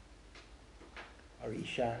 or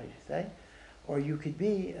isha, I should say. Or you could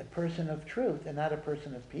be a person of truth and not a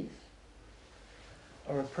person of peace.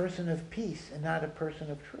 Or a person of peace and not a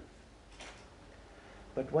person of truth.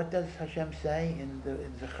 But what does Hashem say in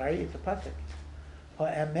Zechariah? It's a pasuk.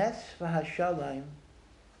 Ha'emes v'hashalom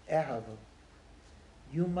ehavu.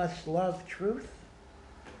 You must love truth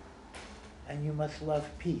and you must love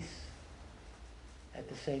peace at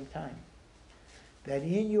the same time. That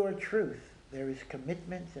in your truth there is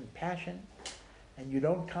commitment and passion, and you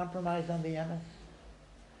don't compromise on the emes.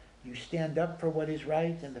 You stand up for what is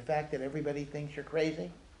right, and the fact that everybody thinks you're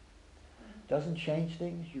crazy doesn't change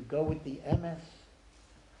things. You go with the emes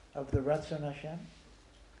of the Ratzon Hashem,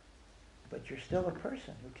 but you're still a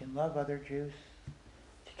person who can love other Jews,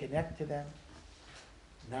 to connect to them,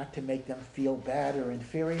 not to make them feel bad or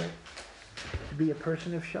inferior, to be a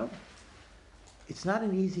person of Shalom. It's not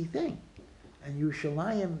an easy thing. And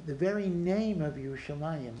Yerushalayim, the very name of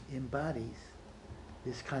Yerushalayim embodies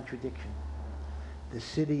this contradiction. The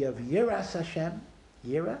city of Yiras Hashem,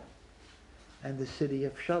 Yira, and the city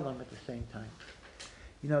of Shalom at the same time.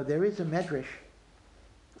 You know, there is a medrash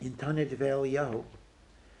in Tanit Ve'Eliyahu,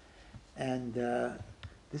 and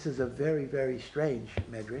this is a very, very strange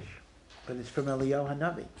medrash, but it's from Eliyahu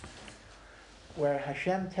Hanavi, where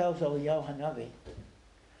Hashem tells Eliyahu Hanavi,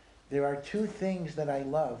 there are two things that I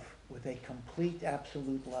love with a complete,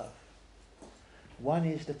 absolute love. One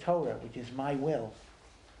is the Torah, which is my will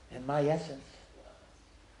and my essence,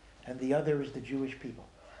 and the other is the Jewish people.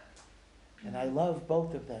 And I love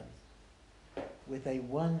both of them with a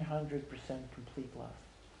 100% complete love.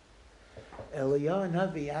 Eliyahu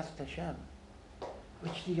Navi asked Hashem,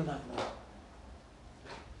 which do you love more?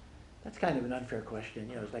 That's kind of an unfair question.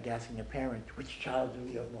 You know, it's like asking a parent, which child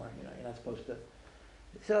do you love more? You know, you're not supposed to.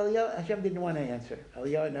 So Hashem didn't want to answer.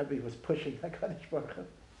 Eliyahu Navi was pushing HaKadosh Baruch Hu.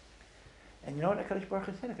 And you know what HaKadosh Baruch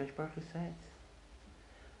Hu said? HaKadosh Baruch Hu said,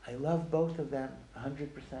 I love both of them 100%,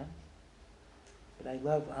 but I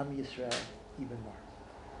love Am Yisrael even more.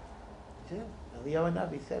 That's it. Eliyahu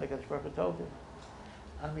Navi said, HaKadosh Baruch Hu told him,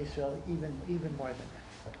 Am Yisrael even more than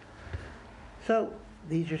that. So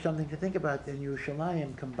these are something to think about in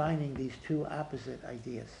Yerushalayim, combining these two opposite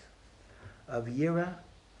ideas of Yira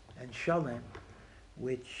and Shalom,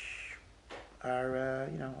 which are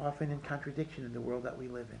often in contradiction in the world that we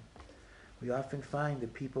live in. We often find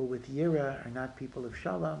that people with Yira are not people of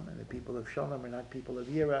Shalom, and the people of Shalom are not people of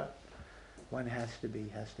Yira. One has to be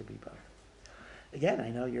both. Again, I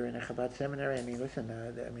know you're in a Chabad seminary. I mean, listen,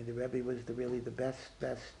 the Rebbe was really the best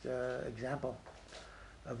example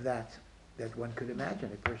of that one could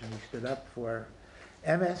imagine. A person who stood up for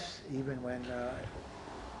emes, even when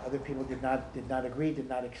other people did not agree, did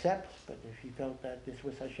not accept, but if he felt that this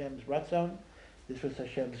was Hashem's ratzon, this was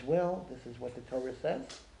Hashem's will, this is what the Torah says,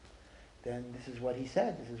 then this is what he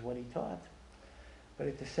said, this is what he taught. But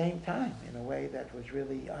at the same time, in a way that was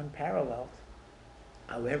really unparalleled,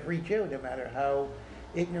 how every Jew, no matter how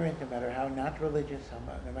ignorant, no matter how not religious,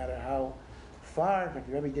 no matter how far, in fact,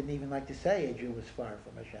 the Rebbe didn't even like to say a Jew was far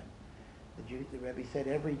from Hashem. The Rebbe said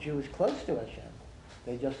every Jew is close to Hashem,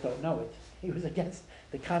 They just don't know it. He was against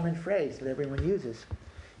the common phrase that everyone uses.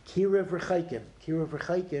 Kiruv Rechaikim. Kiruv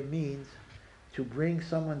Rechaikim means to bring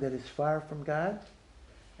someone that is far from God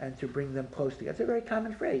and to bring them close to God. It's a very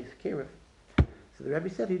common phrase, Kiruv. So the Rebbe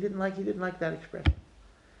said he didn't like that expression.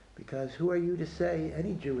 Because who are you to say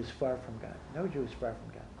any Jew is far from God? No Jew is far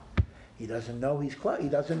from God. He doesn't know he's close. He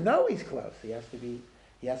doesn't know he's close. He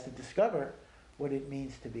has to discover what it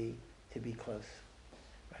means to be close.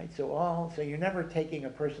 Right? So you're never taking a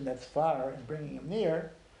person that's far and bringing him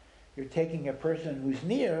near. You're taking a person who's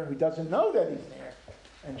near, who doesn't know that he's near,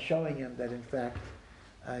 and showing him that in fact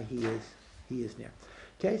he is near.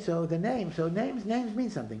 Okay, so the name. So names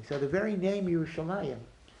mean something. So the very name Yerushalayim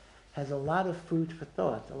has a lot of food for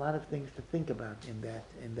thought, a lot of things to think about in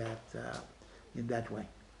that way.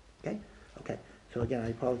 Okay. So again, I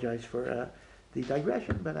apologize for the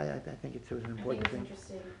digression, but I think it was an important thing.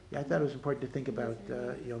 Interesting. Yeah, I thought it was important to think about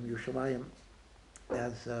Yerushalayim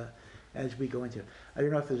as we go into it. I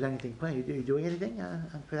don't know if there's anything planned. Are you doing anything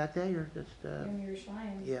for that day, or just?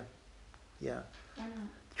 Yerushalayim. Yeah. Why not?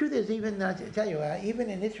 The truth is, even to tell you, even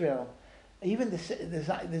in Israel, even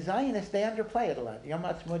the Zionists, they underplay it a lot. Yom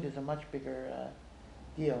Ha'atzmaut is a much bigger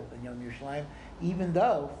deal than Yom Yerushalayim, even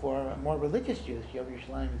though for more religious Jews, Yom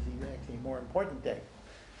Yerushalayim is actually a more important day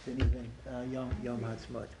than even Yom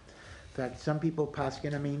Ha'atzmaut. In fact, some people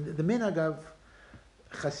paskin, the minhag of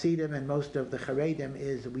Hasidim and most of the Charedim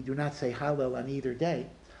is that we do not say Hallel on either day,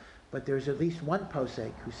 but there's at least one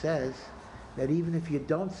posek who says that even if you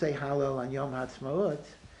don't say Hallel on Yom Ha'atzmaut,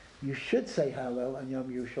 you should say Hallel on Yom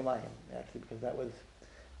Yerushalayim, actually, because that was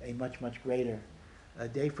a much, much greater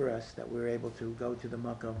day for us that we were able to go to the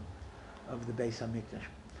Makom of the Beis HaMikdash.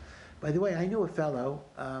 By the way, I knew a fellow,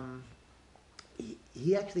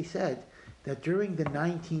 he actually said that during the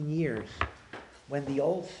 19 years when the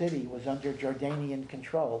old city was under Jordanian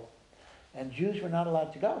control and Jews were not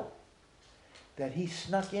allowed to go, that he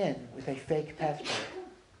snuck in with a fake passport.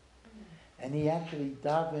 And he actually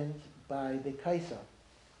davened by the Kaisa.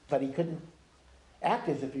 But he couldn't act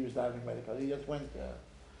as if he was davening by the Kaisa. He just went to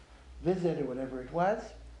visit or whatever it was.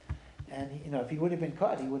 And if he would have been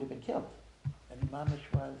caught, he would have been killed. And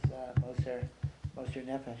Mamish was Moser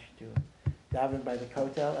Nefesh to daven by the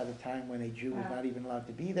Kotel at a time when a Jew was not even allowed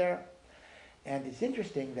to be there. And it's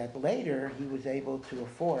interesting that later he was able to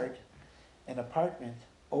afford an apartment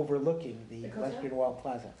overlooking the Western Wall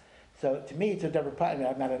Plaza. So to me, it's a double pasha.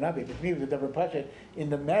 I'm not a Navi, but to me, it was a double pasha in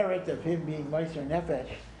the merit of him being Moser Nefesh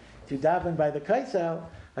to daven by the Kaisel.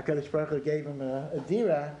 HaKadosh Baruch Hu gave him a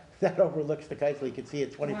dira that overlooks the Kaisel. He could see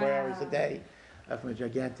it 24 hours a day from a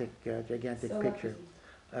gigantic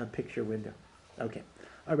picture window. Okay,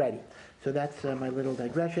 alrighty. So that's my little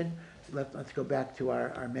digression. Let's go back to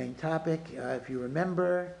our main topic. If you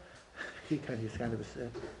remember, it's kind of a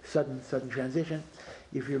sudden transition.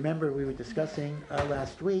 If you remember, we were discussing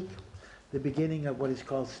last week the beginning of what is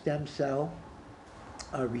called stem cell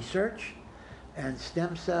research. And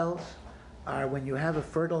stem cells are when you have a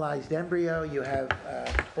fertilized embryo, you have a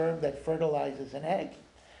sperm that fertilizes an egg,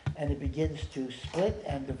 and it begins to split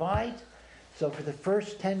and divide. So for the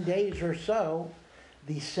first 10 days or so,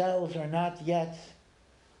 these cells are not yet,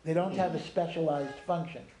 they don't have a specialized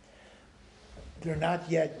function. They're not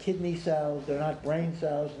yet kidney cells, they're not brain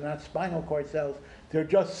cells, they're not spinal cord cells, they're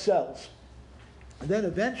just cells. And then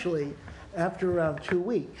eventually, after around 2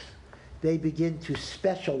 weeks, they begin to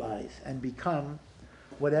specialize and become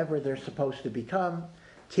whatever they're supposed to become: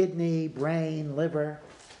 kidney, brain, liver,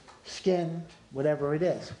 skin, whatever it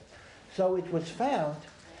is. So it was found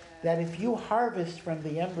that if you harvest from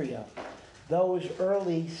the embryo those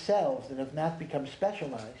early cells that have not become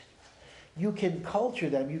specialized, you can culture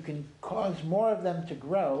them, you can cause more of them to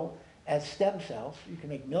grow as stem cells, you can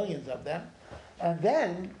make millions of them, and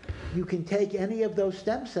then you can take any of those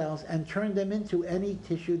stem cells and turn them into any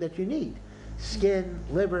tissue that you need. Skin,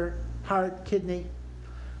 liver, heart, kidney.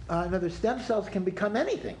 Another stem cells can become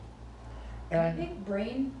anything. And can you take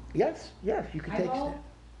brain? Yes, you can eyeball? take.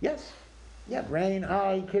 Yes, yeah, brain,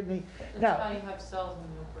 eye, kidney. Now, how you have cells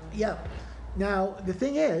in your brain. yeah. Now the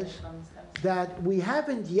thing is that we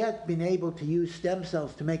haven't yet been able to use stem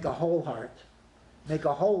cells to make a whole heart, make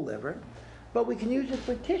a whole liver, but we can use it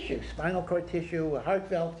for tissue, spinal cord tissue, heart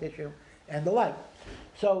valve tissue, and the like.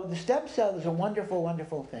 So the stem cell is a wonderful,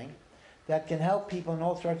 wonderful thing that can help people in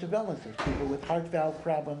all sorts of illnesses. People with heart valve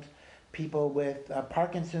problems, people with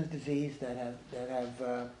Parkinson's disease that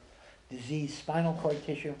have diseased spinal cord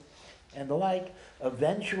tissue, and the like.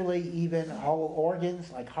 Eventually, even whole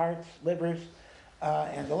organs like hearts, livers,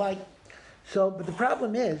 and the like. So, but the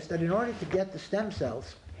problem is that in order to get the stem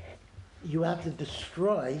cells, you have to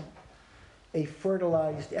destroy a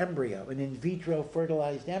fertilized embryo, an in vitro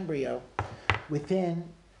fertilized embryo, within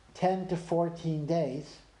 10 to 14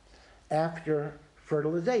 days after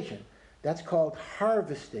fertilization. That's called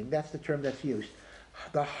harvesting. That's the term that's used.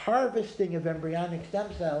 The harvesting of embryonic stem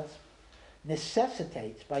cells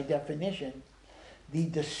necessitates, by definition, the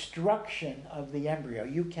destruction of the embryo.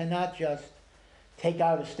 You cannot just take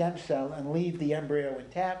out a stem cell and leave the embryo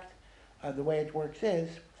intact. The way it works is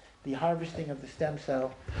the harvesting of the stem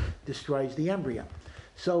cell destroys the embryo.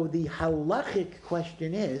 So the halachic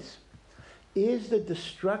question is the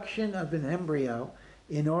destruction of an embryo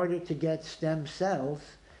in order to get stem cells,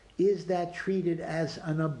 is that treated as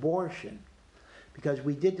an abortion? Because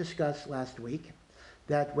we did discuss last week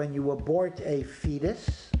that when you abort a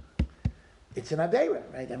fetus, it's an aveira,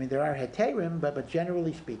 right? I mean, there are heterim, but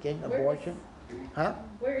generally speaking, abortion.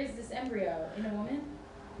 Where is this embryo? In a woman?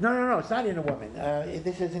 No, it's not in a woman.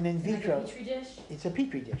 This is an in vitro. Like a petri dish? It's a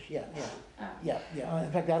petri dish, yeah. Oh. Yeah.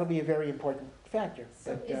 In fact, that'll be a very important factor.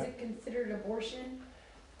 So is it considered abortion?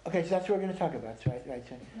 Okay, so that's what we're going to talk about, right.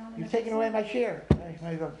 So you've taken away my share.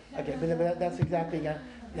 Okay, but that's exactly, that's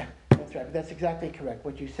right. But that's exactly correct.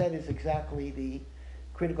 What you said is exactly the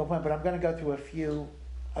critical point. But I'm going to go through a few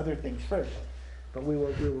other things first. But we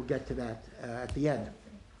will get to that at the end.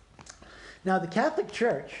 Now, the Catholic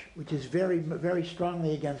Church, which is very, very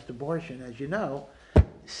strongly against abortion, as you know,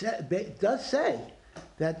 does say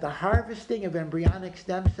that the harvesting of embryonic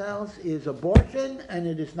stem cells is abortion and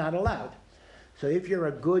it is not allowed. So if you're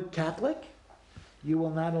a good Catholic, you will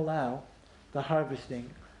not allow the harvesting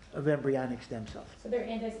of embryonic stem cells. So they're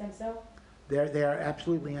anti-stem cell? They are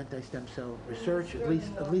absolutely anti-stem cell research,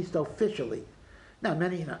 at least officially. Now,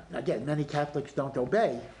 many Catholics don't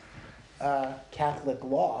obey Catholic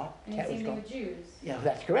law. And the same thing with Jews. Yeah,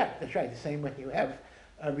 that's correct. That's right. The same way you have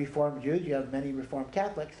Reformed Jews, you have many Reformed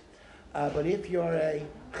Catholics. But if you're a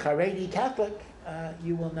Haredi Catholic,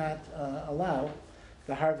 you will not allow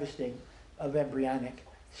the harvesting of embryonic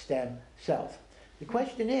stem cells. The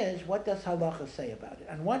question is, what does halacha say about it?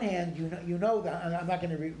 On one hand, you know that, and I'm not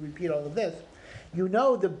going to repeat all of this, you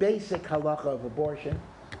know the basic halacha of abortion,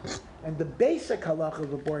 and the basic halacha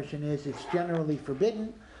of abortion is it's generally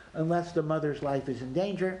forbidden unless the mother's life is in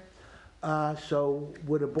danger. So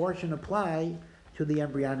would abortion apply to the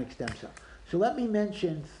embryonic stem cell? So let me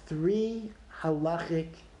mention 3 halachic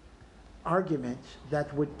arguments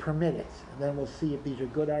that would permit it, and then we'll see if these are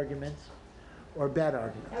good arguments or bad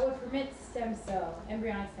arguments. That would permit stem cell,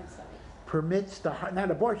 embryonic stem cells. Permits not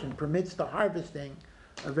abortion, permits the harvesting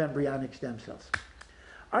of embryonic stem cells.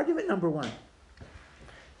 Argument number 1.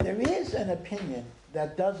 There is an opinion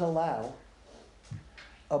that does allow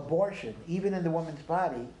abortion, even in the woman's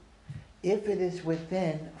body, if it is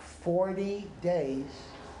within 40 days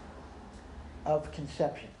of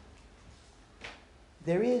conception.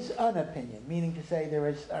 There is an opinion, meaning to say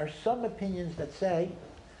there are some opinions that say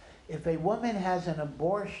if a woman has an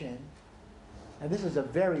abortion, and this is a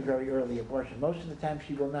very, very early abortion, most of the time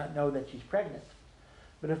she will not know that she's pregnant,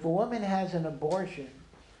 but if a woman has an abortion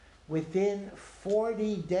within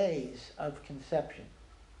 40 days of conception,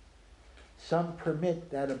 some permit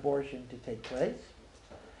that abortion to take place.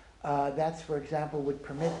 That's, for example, would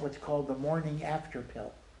permit what's called the morning after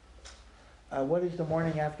pill. What is the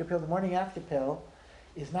morning after pill? The morning after pill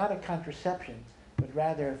is not a contraception, but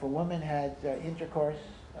rather if a woman had intercourse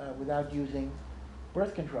without using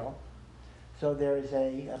birth control, so there is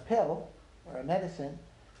a pill or a medicine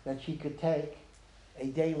that she could take a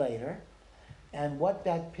day later, and what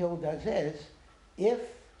that pill does is, if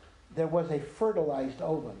there was a fertilized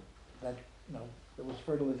ovum, that there was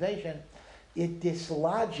fertilization, it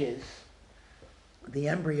dislodges the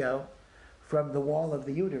embryo from the wall of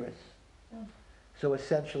the uterus. So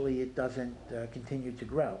essentially it doesn't continue to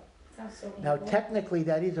grow. Now technically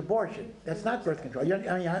that is abortion. That's not birth control.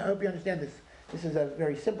 I hope you understand this. This is a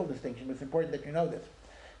very simple distinction, but it's important that you know this.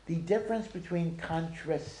 The difference between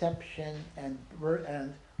contraception and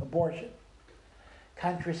abortion.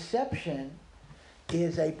 Contraception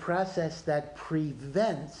is a process that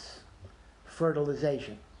prevents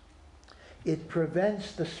fertilization. It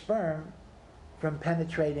prevents the sperm from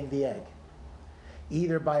penetrating the egg,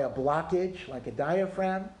 either by a blockage, like a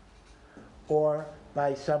diaphragm, or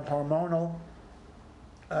by some hormonal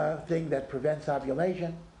thing that prevents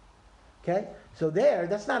ovulation. Okay? So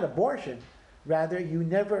that's not abortion. Rather, you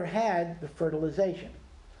never had the fertilization.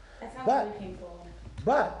 That sounds really painful.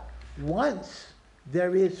 But once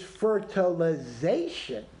there is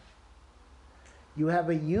fertilization, you have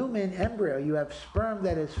a human embryo, you have sperm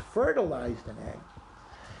that has fertilized an egg.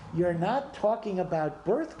 You're not talking about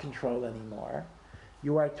birth control anymore.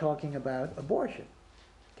 You are talking about abortion.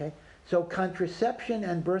 Okay? So contraception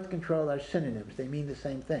and birth control are synonyms. They mean the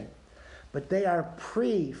same thing. But they are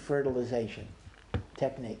pre-fertilization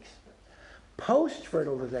techniques.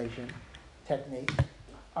 Post-fertilization techniques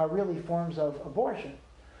are really forms of abortion.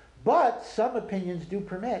 But some opinions do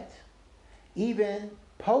permit even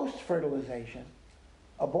post-fertilization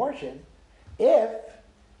abortion if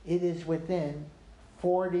it is within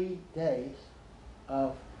 40 days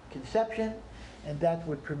of conception, and that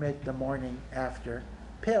would permit the morning after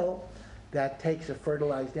pill that takes a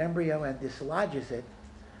fertilized embryo and dislodges it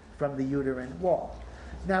from the uterine wall.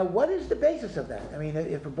 Now, what is the basis of that? I mean,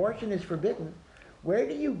 if abortion is forbidden, where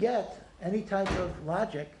do you get any type of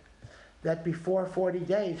logic that before 40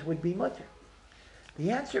 days would be mutter?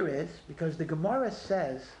 The answer is because the Gemara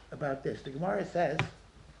says about this. The Gemara says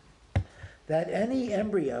that any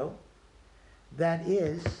embryo that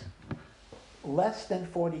is less than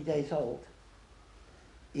 40 days old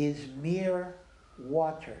is mere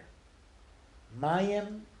water.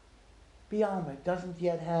 Mayim bialma. It doesn't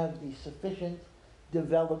yet have the sufficient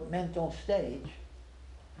developmental stage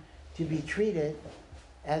to be treated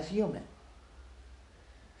as human.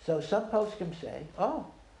 So some poskim say, oh,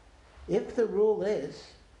 if the rule is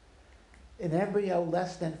an embryo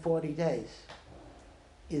less than 40 days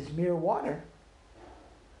is mere water,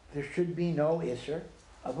 there should be no issur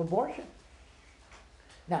of abortion.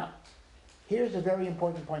 Now, here's a very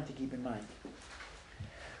important point to keep in mind.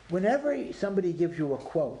 Whenever somebody gives you a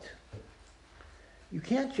quote, you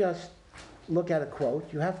can't just look at a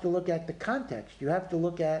quote. You have to look at the context. You have to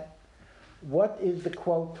look at what is the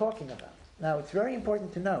quote talking about. Now, it's very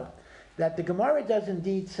important to know that the Gemara does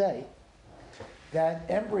indeed say that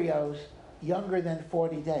embryos younger than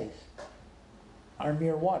 40 days are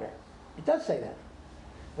mere water. It does say that.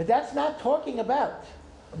 But that's not talking about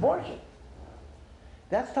abortion.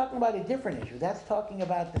 That's talking about a different issue. That's talking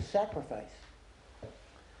about the sacrifice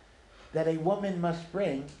that a woman must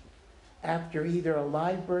bring after either a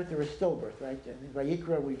live birth or a stillbirth, right? In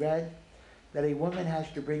Vayikra we read that a woman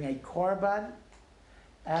has to bring a korban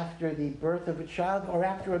after the birth of a child, or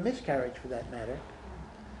after a miscarriage for that matter.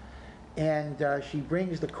 And she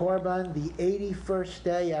brings the korban the 81st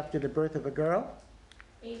day after the birth of a girl.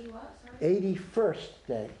 80 what, sorry? 81st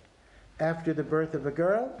day after the birth of a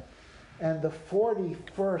girl, and the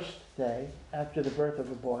 41st day after the birth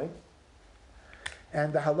of a boy.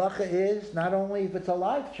 And the halacha is not only if it's a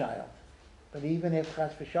live child, but even if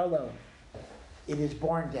chas v'shalom it is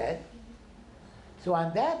born dead. So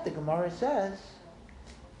on that, the Gemara says,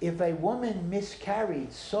 if a woman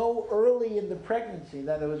miscarried so early in the pregnancy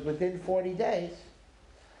that it was within 40 days,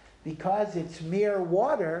 because it's mere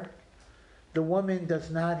water, the woman does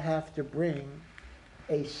not have to bring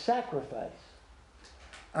a sacrifice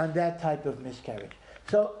on that type of miscarriage.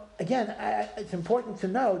 So again, it's important to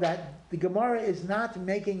know that the Gemara is not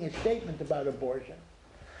making a statement about abortion,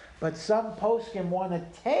 but some poskim want to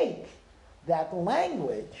take that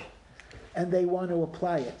language and they want to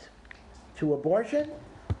apply it to abortion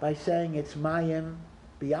by saying it's mayim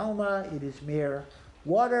bialma, it is mere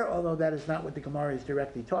water, although that is not what the Gemara is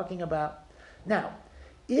directly talking about. Now,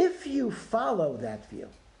 if you follow that view,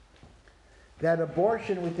 that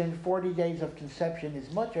abortion within 40 days of conception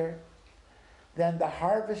is mutter, then the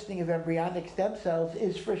harvesting of embryonic stem cells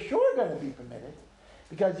is for sure going to be permitted,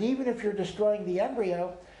 because even if you're destroying the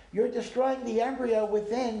embryo, you're destroying the embryo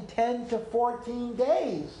within 10 to 14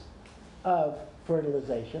 days of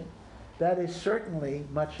fertilization. That is certainly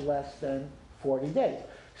much less than 40 days.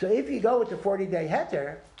 So if you go with the 40-day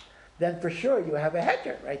heter, then for sure you have a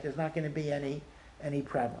heter, right? There's not going to be any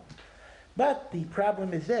problem. But the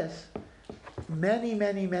problem is this: many,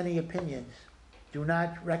 many, many opinions do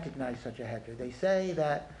not recognize such a heter. They say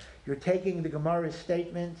that you're taking the Gemara's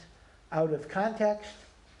statement out of context.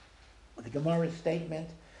 The Gemara's statement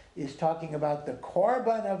is talking about the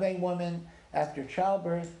korban of a woman after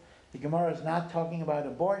childbirth. The Gemara is not talking about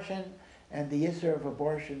abortion, and the issue of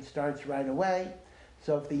abortion starts right away.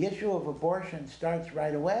 So if the issue of abortion starts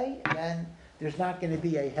right away, then there's not going to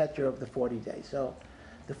be a heter of the 40 days. So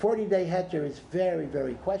the 40-day heter is very,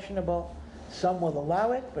 very questionable. Some will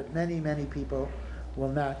allow it, but many, many people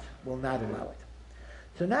will not allow it.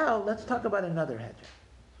 So now let's talk about another heter.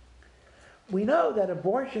 We know that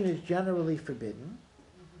abortion is generally forbidden,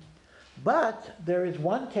 but there is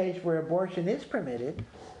one case where abortion is permitted,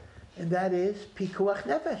 and that is pikuach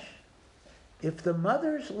nefesh. If the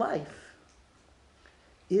mother's life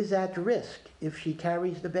is at risk if she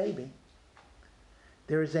carries the baby,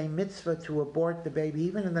 there is a mitzvah to abort the baby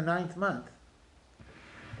even in the 9th month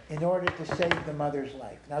in order to save the mother's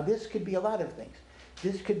life. Now this could be a lot of things.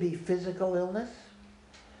 This could be physical illness,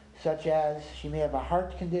 such as she may have a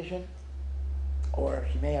heart condition, or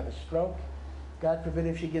she may have a stroke, God forbid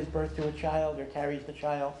if she gives birth to a child or carries the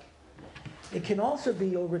child. It can also be,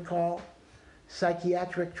 you'll recall,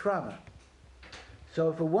 psychiatric trauma. So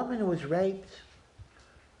if a woman was raped,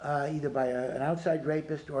 either by an outside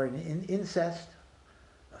rapist or an incest,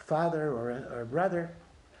 a father or a brother,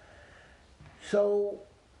 so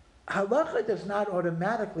halacha does not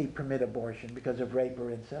automatically permit abortion because of rape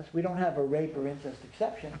or incest. We don't have a rape or incest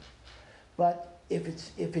exception. But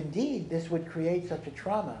if indeed this would create such a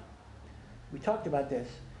trauma, we talked about this,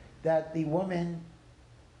 that the woman,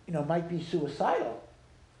 might be suicidal,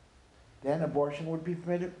 then abortion would be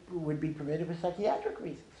permitted for psychiatric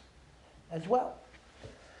reasons as well.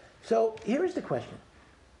 So here's the question.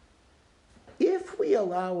 If we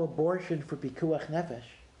allow abortion for pikuach nefesh,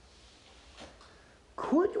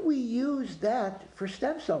 could we use that for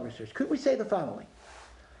stem cell research? Could we say the following?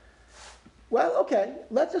 Well, okay,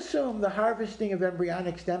 let's assume the harvesting of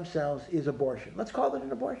embryonic stem cells is abortion. Let's call it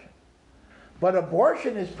an abortion. But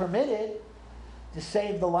abortion is permitted to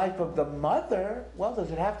save the life of the mother. Well,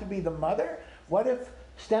 does it have to be the mother? What if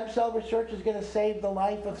stem cell research is going to save the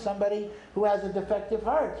life of somebody who has a defective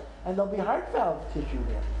heart and there'll be heart valve tissue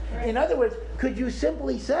there? Right. In other words, could you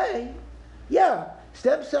simply say, yeah,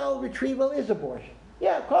 stem cell retrieval is abortion.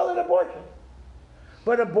 Yeah, call it abortion.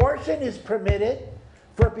 But abortion is permitted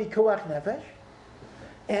for pikuach nefesh,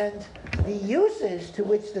 and the uses to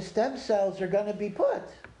which the stem cells are going to be put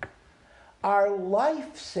are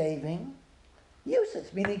life-saving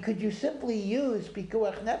uses. Meaning, could you simply use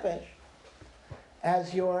pikuach nefesh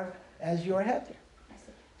as your heter?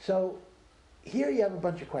 So here you have a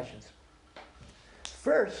bunch of questions.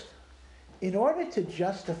 First, in order to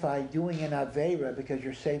justify doing an aveira because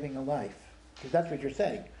you're saving a life, because that's what you're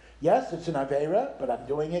saying. Yes, it's an aveira, but I'm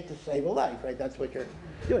doing it to save a life, right? That's what you're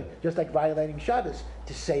doing. Just like violating Shabbos,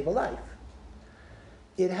 to save a life.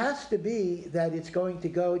 It has to be that it's going to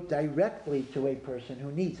go directly to a person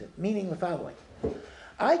who needs it. Meaning the following.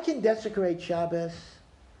 I can desecrate Shabbos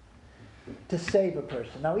to save a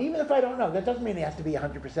person. Now, even if I don't know, that doesn't mean it has to be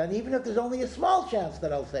 100%, even if there's only a small chance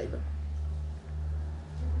that I'll save him.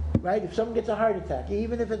 Right? If someone gets a heart attack,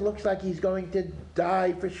 even if it looks like he's going to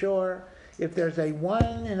die for sure, if there's a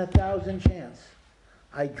 1 in 1,000 chance,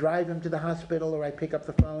 I drive him to the hospital or I pick up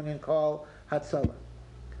the phone and call Hatzalah.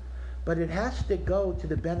 But it has to go to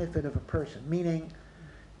the benefit of a person. Meaning,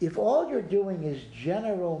 if all you're doing is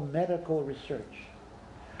general medical research,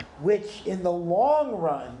 which in the long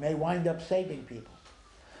run may wind up saving people,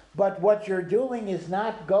 but what you're doing is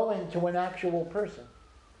not going to an actual person,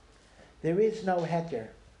 there is no heter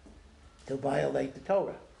to violate the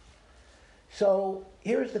Torah. So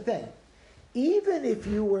here's the thing. Even if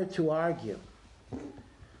you were to argue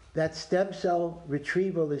that stem cell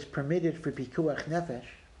retrieval is permitted for pikuach nefesh,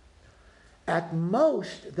 at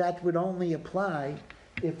most that would only apply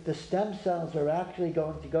if the stem cells are actually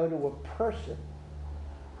going to go to a person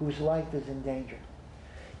whose life is in danger.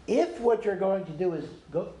 If what you're going to do is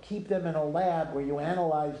keep them in a lab where you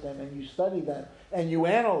analyze them and you study them and you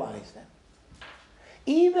analyze them,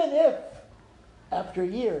 even if after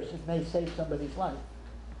years it may save somebody's life,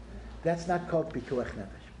 that's not called pikuach nefesh.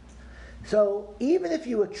 So even if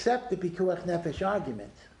you accept the pikuach nefesh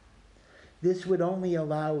argument, this would only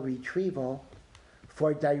allow retrieval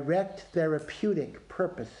for direct therapeutic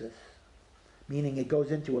purposes, meaning it goes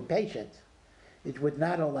into a patient. It would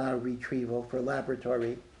not allow retrieval for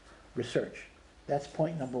laboratory research. That's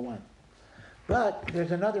point number one. But there's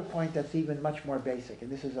another point that's even much more basic,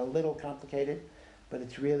 and this is a little complicated, but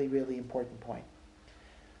it's really, really important point.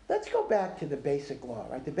 Let's go back to the basic law,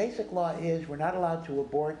 right? The basic law is we're not allowed to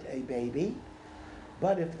abort a baby,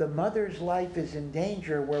 but if the mother's life is in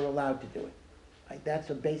danger, we're allowed to do it. Right? That's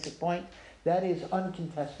a basic point. That is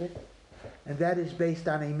uncontested, and that is based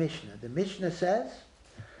on a Mishnah. The Mishnah says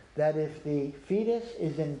that if the fetus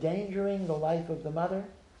is endangering the life of the mother,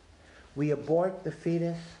 we abort the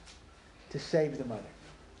fetus to save the mother.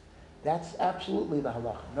 That's absolutely the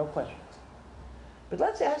halacha, no question. But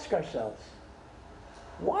let's ask ourselves,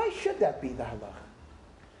 why should that be the halacha?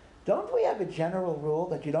 Don't we have a general rule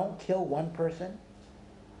that you don't kill one person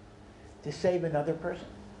to save another person?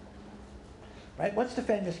 Right? What's the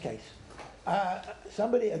famous case? A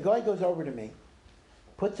guy goes over to me,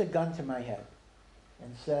 puts a gun to my head,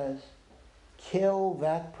 and says, kill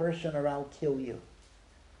that person or I'll kill you.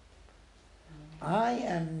 I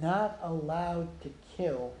am not allowed to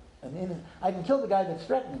kill an innocent. I can kill the guy that's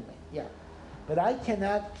threatening me, yeah. But I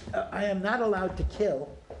am not allowed to kill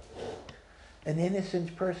an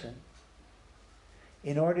innocent person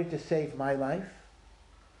in order to save my life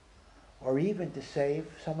or even to save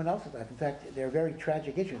someone else's life. In fact, they're very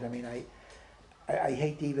tragic issues. I mean, I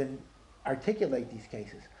hate to even articulate these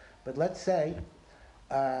cases. But let's say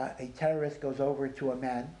a terrorist goes over to a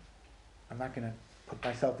man, I'm not going to put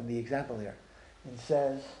myself in the example here, and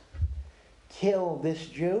says, kill this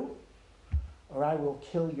Jew, or I will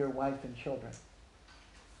kill your wife and children.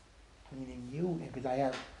 Meaning you,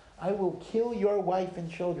 because I will kill your wife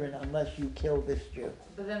and children unless you kill this Jew.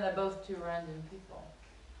 But then they're both two random people.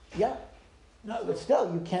 Yeah. No, but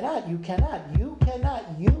still, you cannot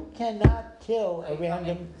kill a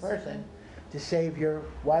random person to save your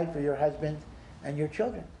wife or your husband and your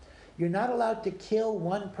children. You're not allowed to kill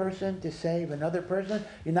one person to save another person.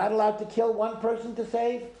 You're not allowed to kill one person to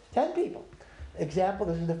save 10 people. Example,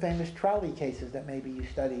 this is the famous trolley cases that maybe you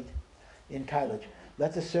studied in college.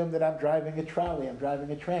 Let's assume that I'm driving a trolley, I'm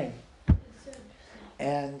driving a train,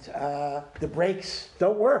 and the brakes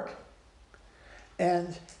don't work.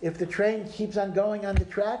 And if the train keeps on going on the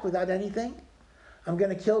track without anything, I'm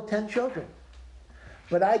going to kill 10 children.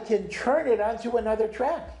 But I can turn it onto another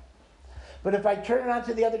track. But if I turn it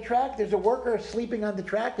onto the other track, there's a worker sleeping on the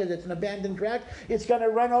track, because it's an abandoned track, it's going to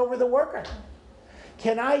run over the worker.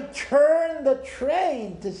 Can I turn the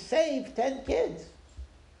train to save 10 kids?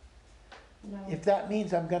 No. If that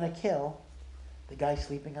means I'm going to kill the guy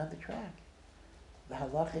sleeping on the track. The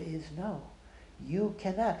halacha is no. You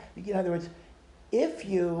cannot. In other words, if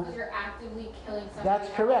you... Because you're actively killing somebody That's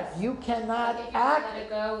else. correct. You cannot Like if you act... let it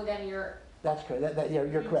go, then you're... That's correct.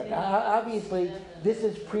 You're correct. Obviously, this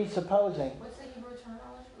is presupposing... What's the Hebrew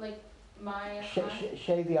terminology? Like, my...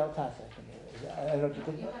 Shevi al tasa. I don't know what you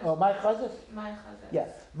think. Oh, my chazis? My chazis. Yes.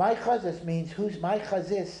 My chazis means my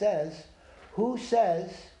chazis says, who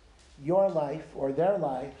says your life or their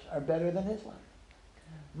lives are better than his life?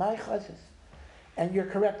 My chazis. And you're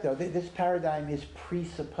correct, though. This paradigm is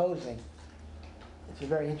presupposing. It's a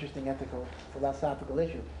very interesting ethical, philosophical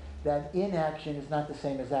issue. That inaction is not the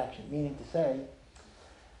same as action. Meaning to say,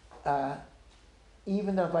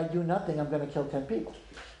 even though if I do nothing, I'm going to kill 10 people.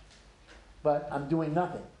 But I'm doing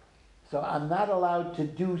nothing. So I'm not allowed to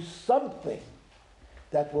do something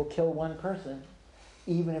that will kill one person,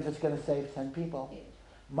 even if it's going to save 10 people.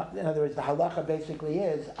 In other words, the halacha basically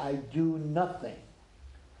is, I do nothing.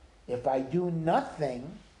 If I do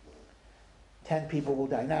nothing, 10 people will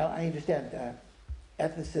die. Now, I understand,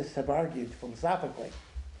 ethicists have argued philosophically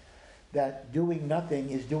that doing nothing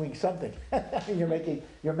is doing something. You're making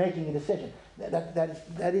a decision.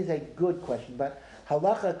 That is a good question, but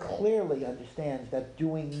halacha clearly understands that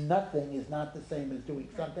doing nothing is not the same as doing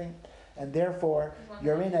something, and therefore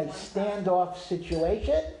you're in a standoff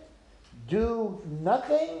situation. Do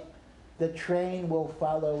nothing, the train will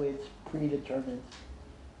follow its predetermined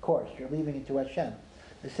course. You're leaving it to Hashem,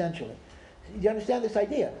 essentially. You understand this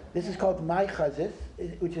idea? This is called my chazis,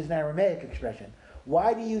 which is an Aramaic expression.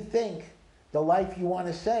 Why do you think the life you want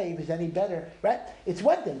to save is any better? Right? It's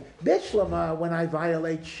one thing. Bishlama, when I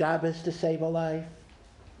violate Shabbos to save a life,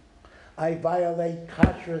 I violate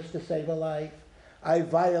Kashrus to save a life, I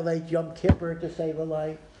violate Yom Kippur to save a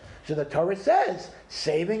life. So the Torah says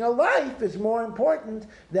saving a life is more important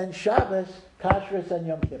than Shabbos, Kashrus, and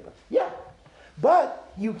Yom Kippur. Yeah,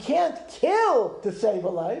 but you can't kill to save a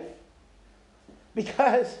life,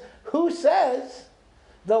 because who says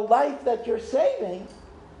the life that you're saving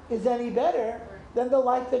is any better than the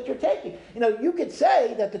life that you're taking? You know, you could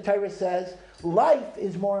say that the Torah says life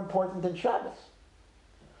is more important than Shabbos.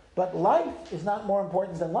 But life is not more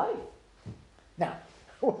important than life. Now,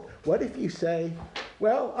 what if you say,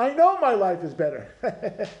 well, I know my life is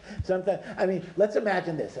better. Sometimes, I mean, let's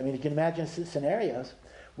imagine this. I mean, you can imagine scenarios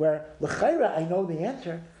where, l'chaira, I know the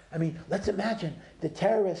answer. I mean, let's imagine the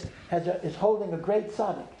terrorist is holding a great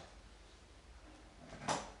tzaddik.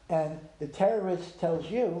 And the terrorist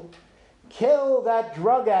tells you, kill that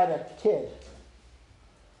drug addict kid,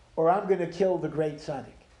 or I'm going to kill the great tzaddik.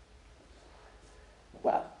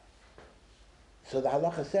 Well, so the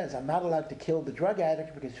halacha says, I'm not allowed to kill the drug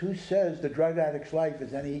addict, because who says the drug addict's life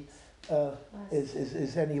is any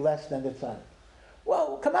less than the tzaddik?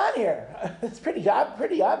 Well, come on here. It's pretty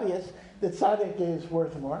obvious that tzaddik is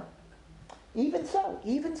worth more. Even so,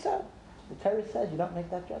 the Torah says you don't make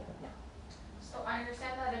that judgment. Yeah. So I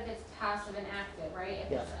understand that if it's passive and active, right?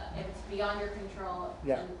 If, Yeah. if it's beyond your control,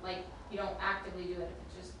 Yeah. and like you don't actively do it, if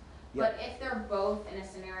it's just... Yeah. But if they're both in a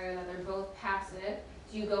scenario that they're both passive,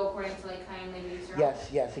 do you go according to like Chaim Levi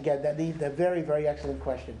Yisrael? Yes. Again, that's a very, very excellent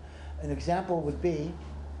question. An example would be,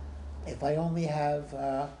 if I only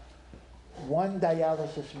have one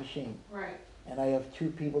dialysis machine, Right. and I have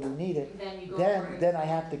 2 people who need it, Then you go then I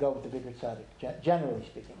have to go with the bigger tzaddik, generally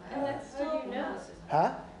speaking. And that's How do you know?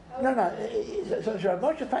 Huh? No. So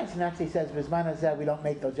Moshe Feinstein actually says, Bisman Hazeh, we don't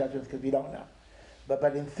make those judgments because we don't know.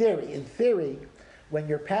 But in theory, when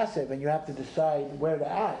you're passive and you have to decide where to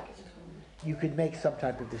act, you could make some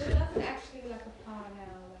type of decision. So that's actually like a paw now.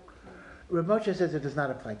 Rav Moshe says it does not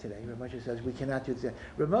apply today. Rav Moshe says we cannot do this.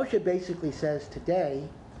 Rav Moshe basically says today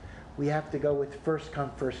we have to go with first come,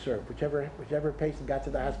 first serve. Whichever patient got to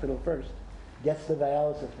the hospital first gets the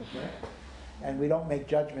dialysis machine. And we don't make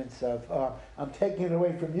judgments of, I'm taking it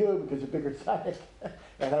away from you because of bigger size.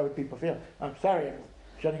 And how would people feel? I'm sorry, I'm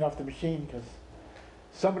shutting off the machine because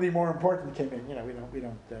somebody more important came in. We don't do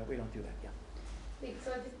that. Yeah. Wait,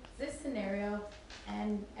 so if it's this scenario,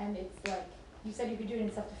 and it's like, you said you could do it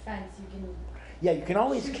in self-defense, you can... Yeah, you can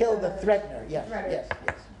always kill the threatener. Yes, yes.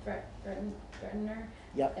 Threatener?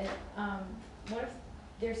 Yep. What if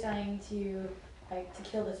they're saying to you, like, to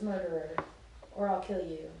kill this murderer, or I'll kill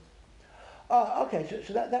you? Okay,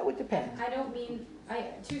 so that would depend. I don't mean,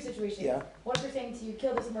 two situations. Yeah. What if they're saying to you,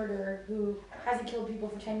 kill this murderer who hasn't killed people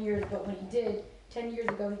for 10 years, but when he did, 10 years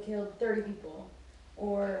ago he killed 30 people.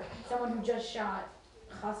 Or someone who just shot,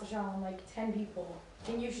 chas v'shalom, like 10 people.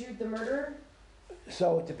 Can you shoot the murderer?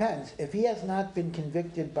 So it depends. If he has not been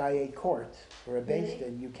convicted by a court or a Really? Beis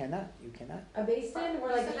Din, you cannot. A Beis Din or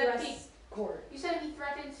like So the that U.S. court? You said if he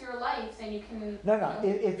threatens your life, then you can. No.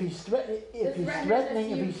 If he's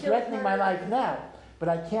threatening my life now, but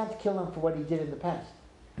I can't kill him for what he did in the past.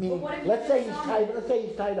 Meaning, what if let's say just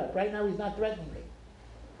he's tied up. Right now, he's not threatening me.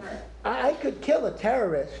 Right. I could kill a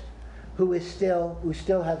terrorist who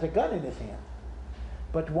still has a gun in his hand.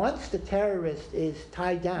 But once the terrorist is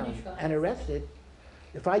tied down and arrested,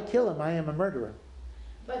 if I kill him, I am a murderer.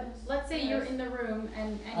 But let's say you're in the room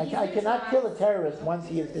and he's I cannot kill a terrorist once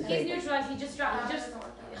he is He's disabled. neutralized. He just chas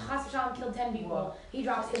v'shalom killed 10 people. He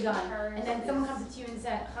drops the gun, and then someone comes up to you and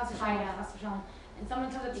says, chas v'shalom, and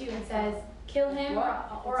someone comes up to you and says, kill him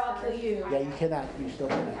or I'll kill you. Yeah, you cannot. You still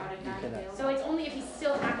cannot. You cannot. So it's only if he's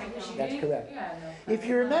still actively shooting. That's correct. If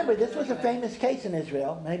you remember, this was a famous case in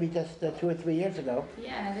Israel, maybe just 2 or 3 years ago,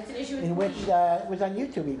 Yeah, that's an issue with in which it was on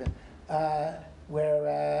YouTube even, where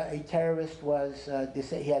a terrorist was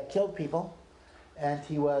he had killed people, and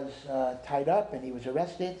he was tied up and he was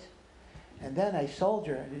arrested, and then a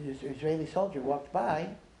soldier, an Israeli soldier, walked by.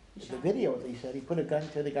 The video at least said he put a gun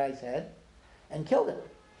to the guy's head and killed him.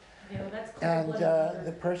 Yeah, well, that's And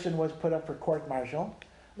the person was put up for court-martial.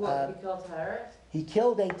 What, he killed terrorists? He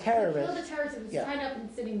killed a He killed terrorist. the terrorist who was Yeah. tied up and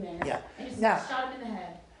sitting there. Yeah. And just Now- shot him in the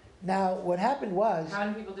head. Now, what happened was, How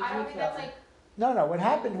many people did I you don't think kill? that's like. no, what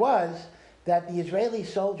happened was that the Israeli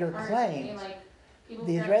soldier Or, claimed, like, people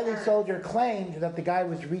the who are Israeli terrorists. soldier claimed that the guy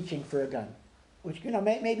was reaching for a gun, which,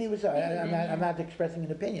 maybe it was, I'm not expressing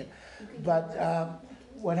an opinion. But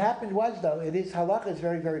what happened was, though, halacha is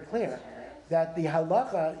very, very clear, that the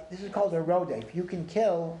halacha, this is called a rodef. You can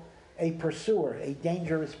kill a pursuer, a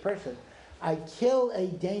dangerous person. I kill a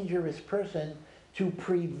dangerous person to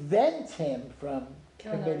prevent him from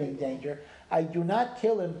committing danger. I do not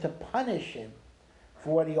kill him to punish him for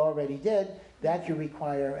what he already did. That you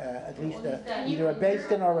require at least either a Beis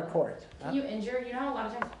Din or a court. Can you injure? You know how a lot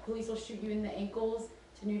of times police will shoot you in the ankles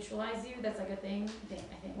to neutralize you? That's like a thing, I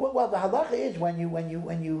think. Well, the halacha is when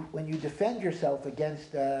you defend yourself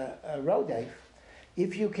against a rodef,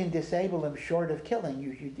 if you can disable him short of killing,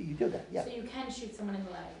 you do that. Yeah. So you can shoot someone in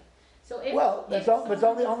the leg. So if But it's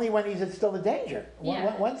only when he's still a danger.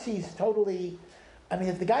 Yeah. Once he's totally,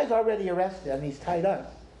 if the guy's already arrested and he's tied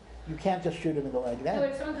up, you can't just shoot him in the leg So then.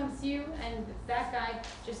 if someone comes to you and that guy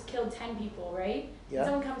just killed 10 people, right? Yeah. And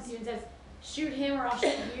someone comes to you and says, shoot him or I'll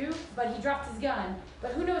shoot you, but he dropped his gun.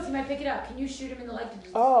 But who knows, he might pick it up. Can you shoot him in the leg to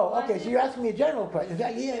just Okay. So you're asking me a general question.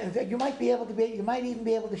 In fact, you might even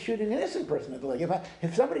be able to shoot an innocent person in the leg.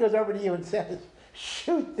 If somebody goes over to you and says,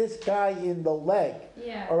 shoot this guy in the leg,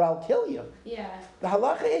 Yeah. or I'll kill you. Yeah. The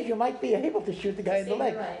halacha is you might be able to shoot the guy in the save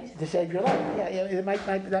leg your life. to save your life. Yeah,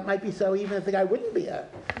 that might be so even if the guy wouldn't be a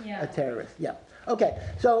Yeah. terrorist. Yeah. Okay.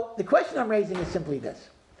 So the question I'm raising is simply this: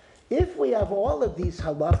 if we have all of these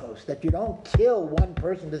halachos that you don't kill one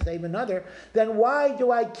person to save another, then why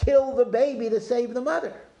do I kill the baby to save the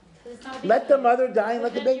mother? 'Cause it's not a baby. Let the mother die and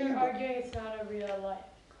But let the then baby. you're arguing it's not a real life.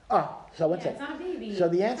 So one Yeah, second. it's not a baby. So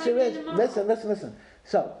the It's answer not is, even a mom. listen.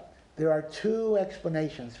 So, there are two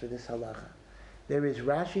explanations for this halacha. There is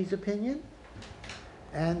Rashi's opinion,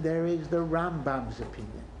 and there is the Rambam's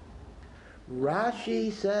opinion.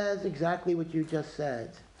 Rashi says exactly what you just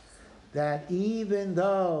said, that even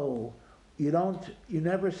though you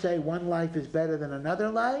never say one life is better than another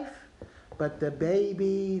life, but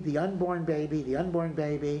the unborn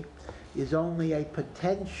baby is only a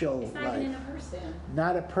potential It's not life, even in a person.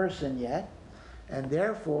 not a person yet, and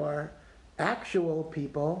therefore actual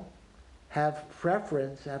people have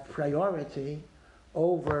priority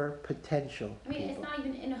over potential. I mean, it's not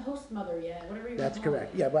even in a host mother yet, whatever you That's want to call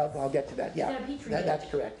correct. it. Yeah, well, I'll get to that. It's Yeah, in a petri that's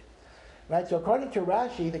dish. correct. Right, so according to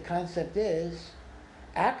Rashi, the concept is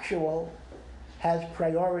actual has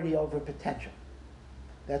priority over potential.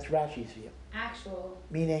 That's Rashi's view. Actual.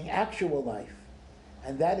 Meaning actual life.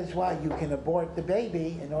 And that is why you can abort the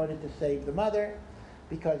baby in order to save the mother,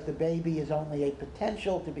 because the baby is only a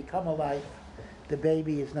potential to become a life. The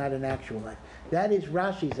baby is not an actual life. That is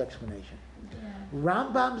Rashi's explanation. Yeah.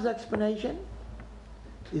 Rambam's explanation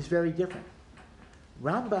is very different.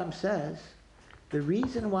 Rambam says the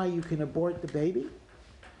reason why you can abort the baby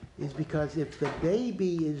is because if the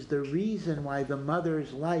baby is the reason why the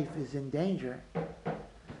mother's life is in danger,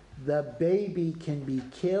 the baby can be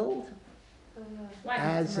killed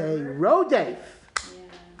as a rodef,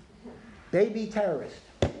 baby terrorist.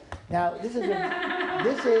 Now, this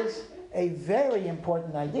is a very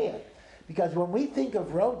important idea, because when we think of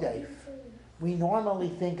rodef, we normally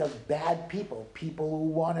think of bad people, people who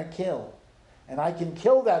want to kill, and I can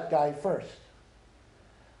kill that guy first.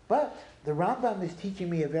 But the Rambam is teaching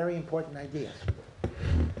me a very important idea.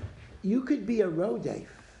 You could be a rodef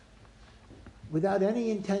without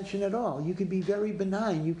any intention at all. You could be very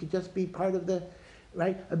benign. You could just be part of the,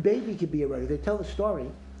 right? A baby could be a rodef. They tell the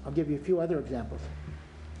story. I'll give you a few other examples.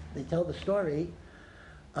 They tell the story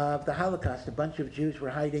of the Holocaust. A bunch of Jews were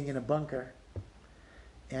hiding in a bunker,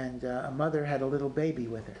 and a mother had a little baby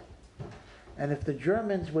with her. And if the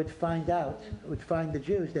Germans would find the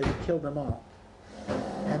Jews, they would kill them all.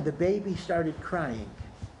 And the baby started crying.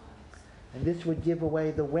 And this would give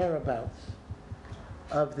away the whereabouts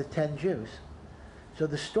of the 10 Jews. So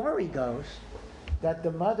the story goes that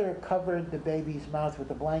the mother covered the baby's mouth with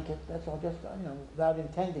a blanket. That's all, just without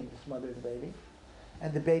intending to smother the baby.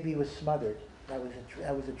 And the baby was smothered.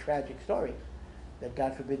 That was a tragic story. That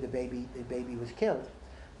God forbid the baby was killed.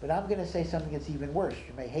 But I'm going to say something that's even worse.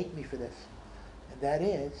 You may hate me for this. And that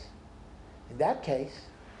is, in that case,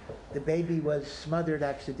 the baby was smothered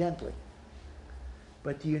accidentally.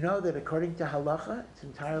 But do you know that according to halacha, it's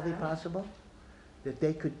entirely possible that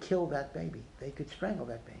they could kill that baby. They could strangle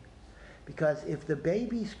that baby. Because if the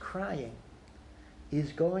baby's crying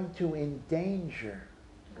is going to endanger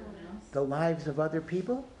the lives of other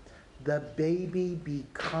people, the baby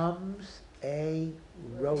becomes a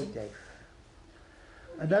rodef.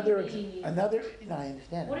 I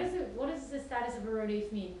understand. What does the status of a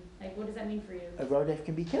rodef mean? Like, what does that mean for you? A rodef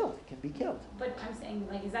can be killed. It can be killed. But I'm saying,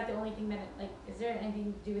 like, is that the only thing that, is there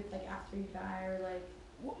anything to do with, like, after you die, or, like...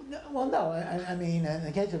 Well, no. I mean, in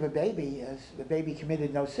the case of a baby, the baby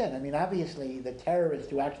committed no sin. I mean, obviously, the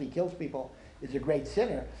terrorist who actually kills people is a great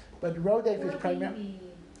sinner. But rodef is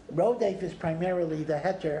primarily the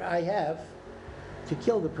heter I have to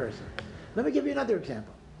kill the person. Let me give you another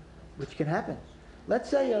example, which can happen.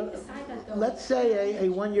 Let's say a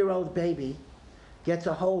 1-year-old baby gets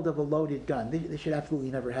a hold of a loaded gun. This should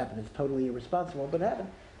absolutely never happen. It's totally irresponsible, but it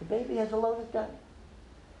happened. The baby has a loaded gun,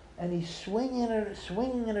 and he's swinging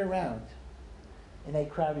it around in a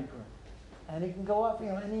crowded room, and he can go off,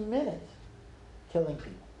 any minute, killing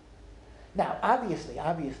people. Now, obviously,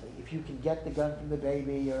 if you can get the gun from the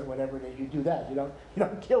baby or whatever it is, you do that. You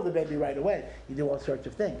don't kill the baby right away. You do all sorts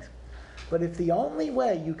of things. But if the only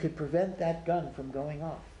way you could prevent that gun from going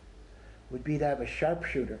off would be to have a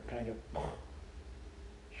sharpshooter kind of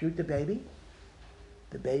shoot the baby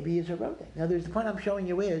is a rodef. Now, the point I'm showing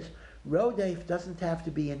you is rodef doesn't have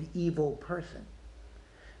to be an evil person.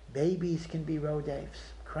 Babies can be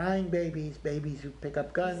rodefs. Crying babies who pick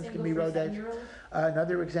up guns can be rodefs.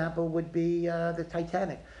 Another example would be the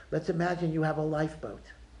Titanic. Let's imagine you have a lifeboat,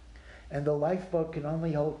 and the lifeboat can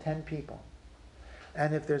only hold 10 people.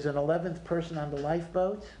 And if there's an 11th person on the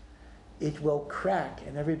lifeboat, it will crack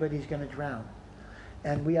and everybody's going to drown.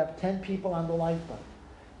 And we have 10 people on the lifeboat.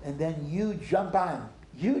 And then you jump on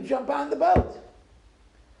the boat.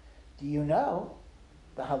 Do you know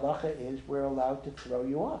the halacha is we're allowed to throw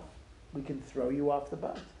you off. We can throw you off the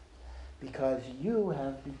boat because you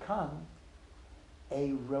have become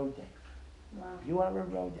a rodef. Wow. You are a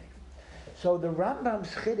rodef. So the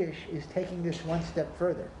Rambam's Chiddush is taking this one step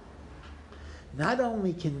further. Not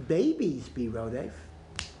only can babies be rodef,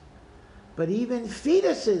 but even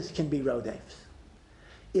fetuses can be rodefs.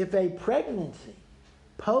 If a pregnancy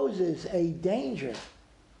poses a danger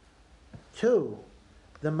to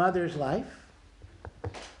the mother's life,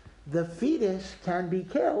 the fetus can be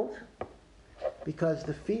killed because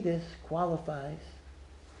the fetus qualifies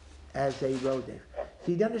as a rodef.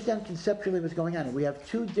 So you understand conceptually what's going on. We have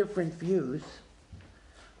two different views,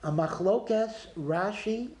 a machlokes,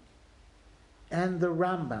 Rashi, and the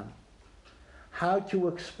Rambam, how to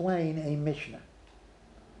explain a Mishnah.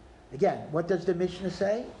 Again, what does the Mishnah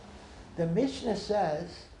say? The Mishnah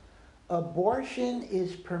says abortion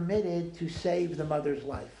is permitted to save the mother's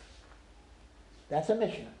life. That's a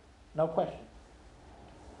Mishnah, no question.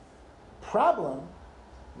 Problem,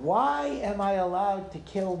 why am I allowed to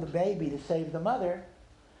kill the baby to save the mother?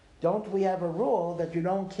 Don't we have a rule that you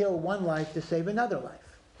don't kill one life to save another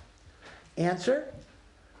life? Answer,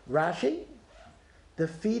 Rashi, the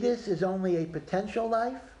fetus is only a potential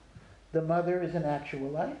life, the mother is an actual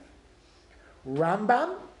life.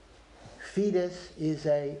 Rambam, fetus is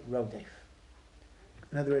a rodef.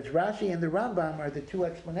 In other words, Rashi and the Rambam are the two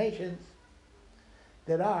explanations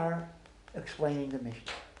that are explaining the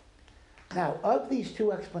Mishnah. Now, of these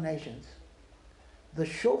two explanations, the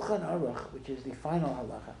Shulchan Aruch, which is the final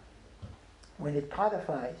halacha, when it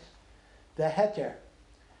codifies the heter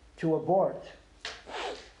to abort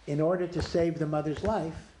in order to save the mother's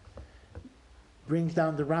life, brings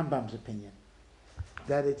down the Rambam's opinion,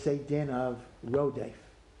 that it's a din of rodef.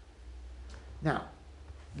 Now,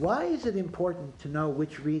 why is it important to know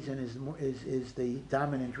which reason is the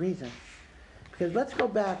dominant reason? Because let's go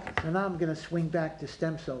back, and now I'm going to swing back to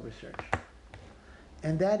stem cell research.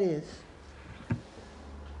 And that is,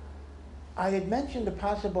 I had mentioned a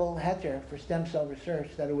possible heter for stem cell research,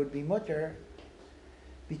 that it would be mutter,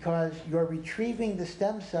 because you're retrieving the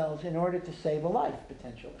stem cells in order to save a life,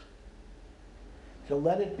 potentially. So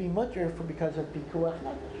let it be mutter because of pikuach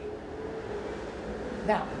nefesh.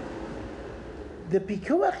 Now, the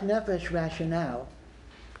pikuach nefesh rationale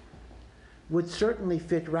would certainly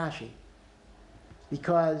fit Rashi,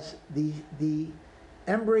 because the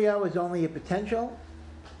embryo is only a potential,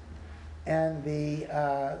 and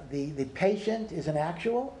the patient is an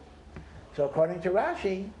actual. So according to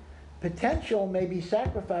Rashi, potential may be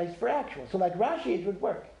sacrificed for actual. So like Rashi, it would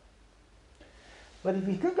work. But if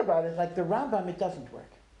you think about it, like the Rambam, it doesn't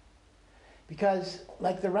work. Because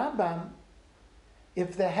like the Rambam,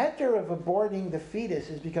 if the heter of aborting the fetus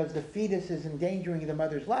is because the fetus is endangering the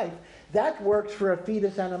mother's life, that works for a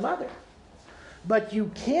fetus and a mother. But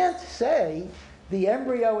you can't say the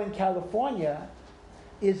embryo in California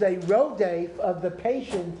is a rodef of the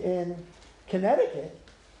patient in Connecticut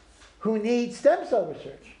who needs stem cell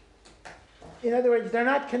research. In other words, they're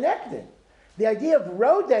not connected. The idea of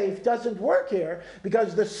rodef doesn't work here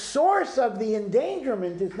because the source of the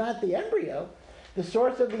endangerment is not the embryo. The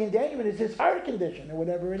source of the endangerment is his heart condition or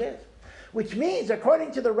whatever it is. Which means,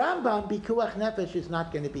 according to the Rambam, pikuach nefesh is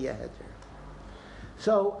not going to be a heter.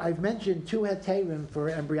 So I've mentioned two heterim for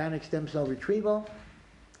embryonic stem cell retrieval.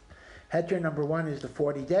 Heter number 1 is the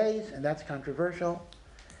 40 days, and that's controversial.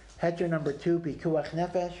 Heter number 2, pikuach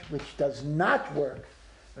nefesh, which does not work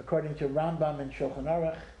according to Rambam and Shulchan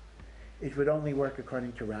Aruch. It would only work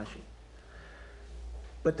according to Rashi.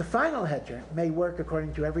 But the final heter may work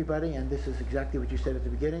according to everybody, and this is exactly what you said at the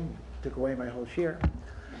beginning. You took away my whole shir.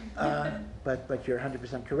 But you're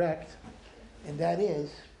 100% correct. And that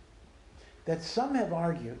is that some have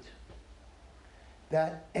argued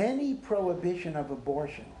that any prohibition of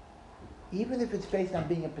abortion, even if it's based on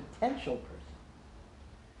being a potential person,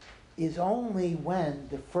 is only when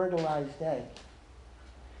the fertilized egg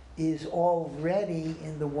is already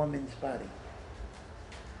in the woman's body.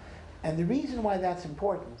 And the reason why that's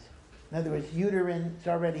important, in other words, uterine, it's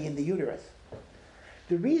already in the uterus.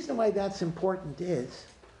 The reason why that's important is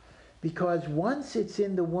because once it's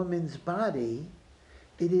in the woman's body,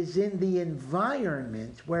 it is in the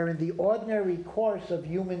environment where in the ordinary course of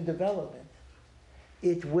human development,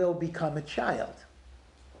 it will become a child.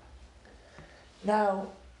 Now,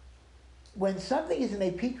 when something is in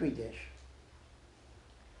a petri dish,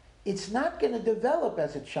 it's not going to develop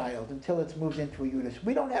as a child until it's moved into a uterus.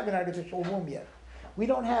 We don't have an artificial womb yet. We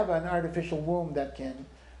don't have an artificial womb that can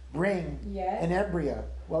bring an embryo.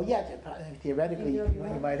 Well, theoretically,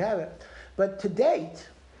 you might have it. But to date,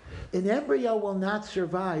 an embryo will not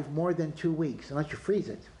survive more than 2 weeks, unless you freeze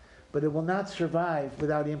it. But it will not survive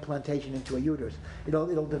without implantation into a uterus.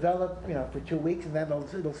 It'll develop, for 2 weeks, and then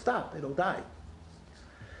it'll stop. It'll die.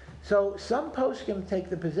 So some poskim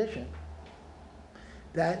take the position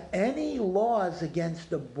that any laws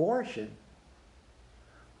against abortion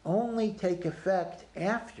only take effect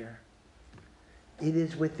after it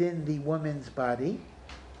is within the woman's body,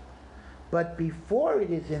 but before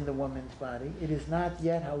it is in the woman's body, it is not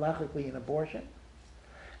yet halachically an abortion.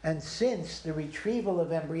 And since the retrieval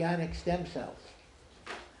of embryonic stem cells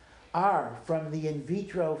are from the in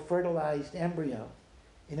vitro fertilized embryo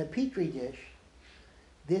in a petri dish,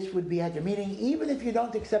 this would be heter. Meaning, even if you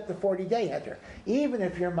don't accept the 40-day heter, even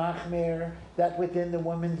if you're machmir that within the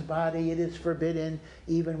woman's body it is forbidden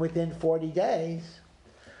even within 40 days,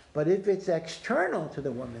 but if it's external to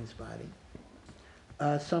the woman's body,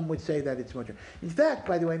 Some would say that it's more true. In fact,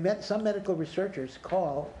 by the way, some medical researchers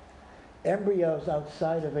call embryos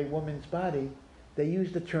outside of a woman's body, they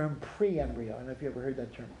use the term pre-embryo. I don't know if you ever heard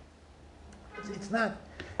that term. It's not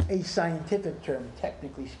a scientific term,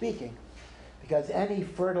 technically speaking, because any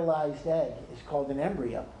fertilized egg is called an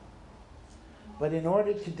embryo. But in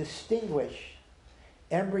order to distinguish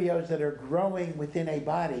embryos that are growing within a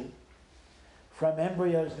body from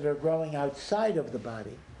embryos that are growing outside of the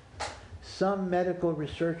body, some medical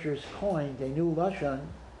researchers coined a new lashon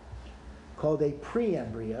called a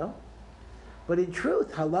pre-embryo. But in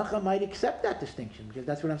truth, halacha might accept that distinction, because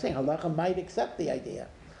that's what I'm saying. Halacha might accept the idea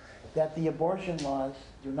that the abortion laws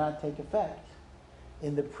do not take effect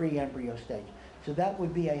in the pre-embryo stage. So that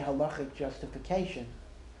would be a halachic justification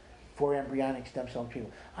for embryonic stem cell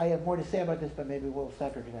treatment. I have more to say about this, but maybe we'll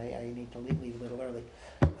stop here because I need to leave a little early.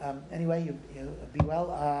 Anyway, you be well.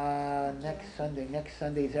 Next Sunday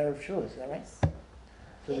is Erev Shul, is that right?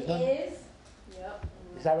 So It is? Yep.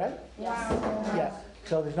 Is that right? Wow. Yeah.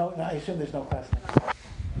 So I assume there's no class next.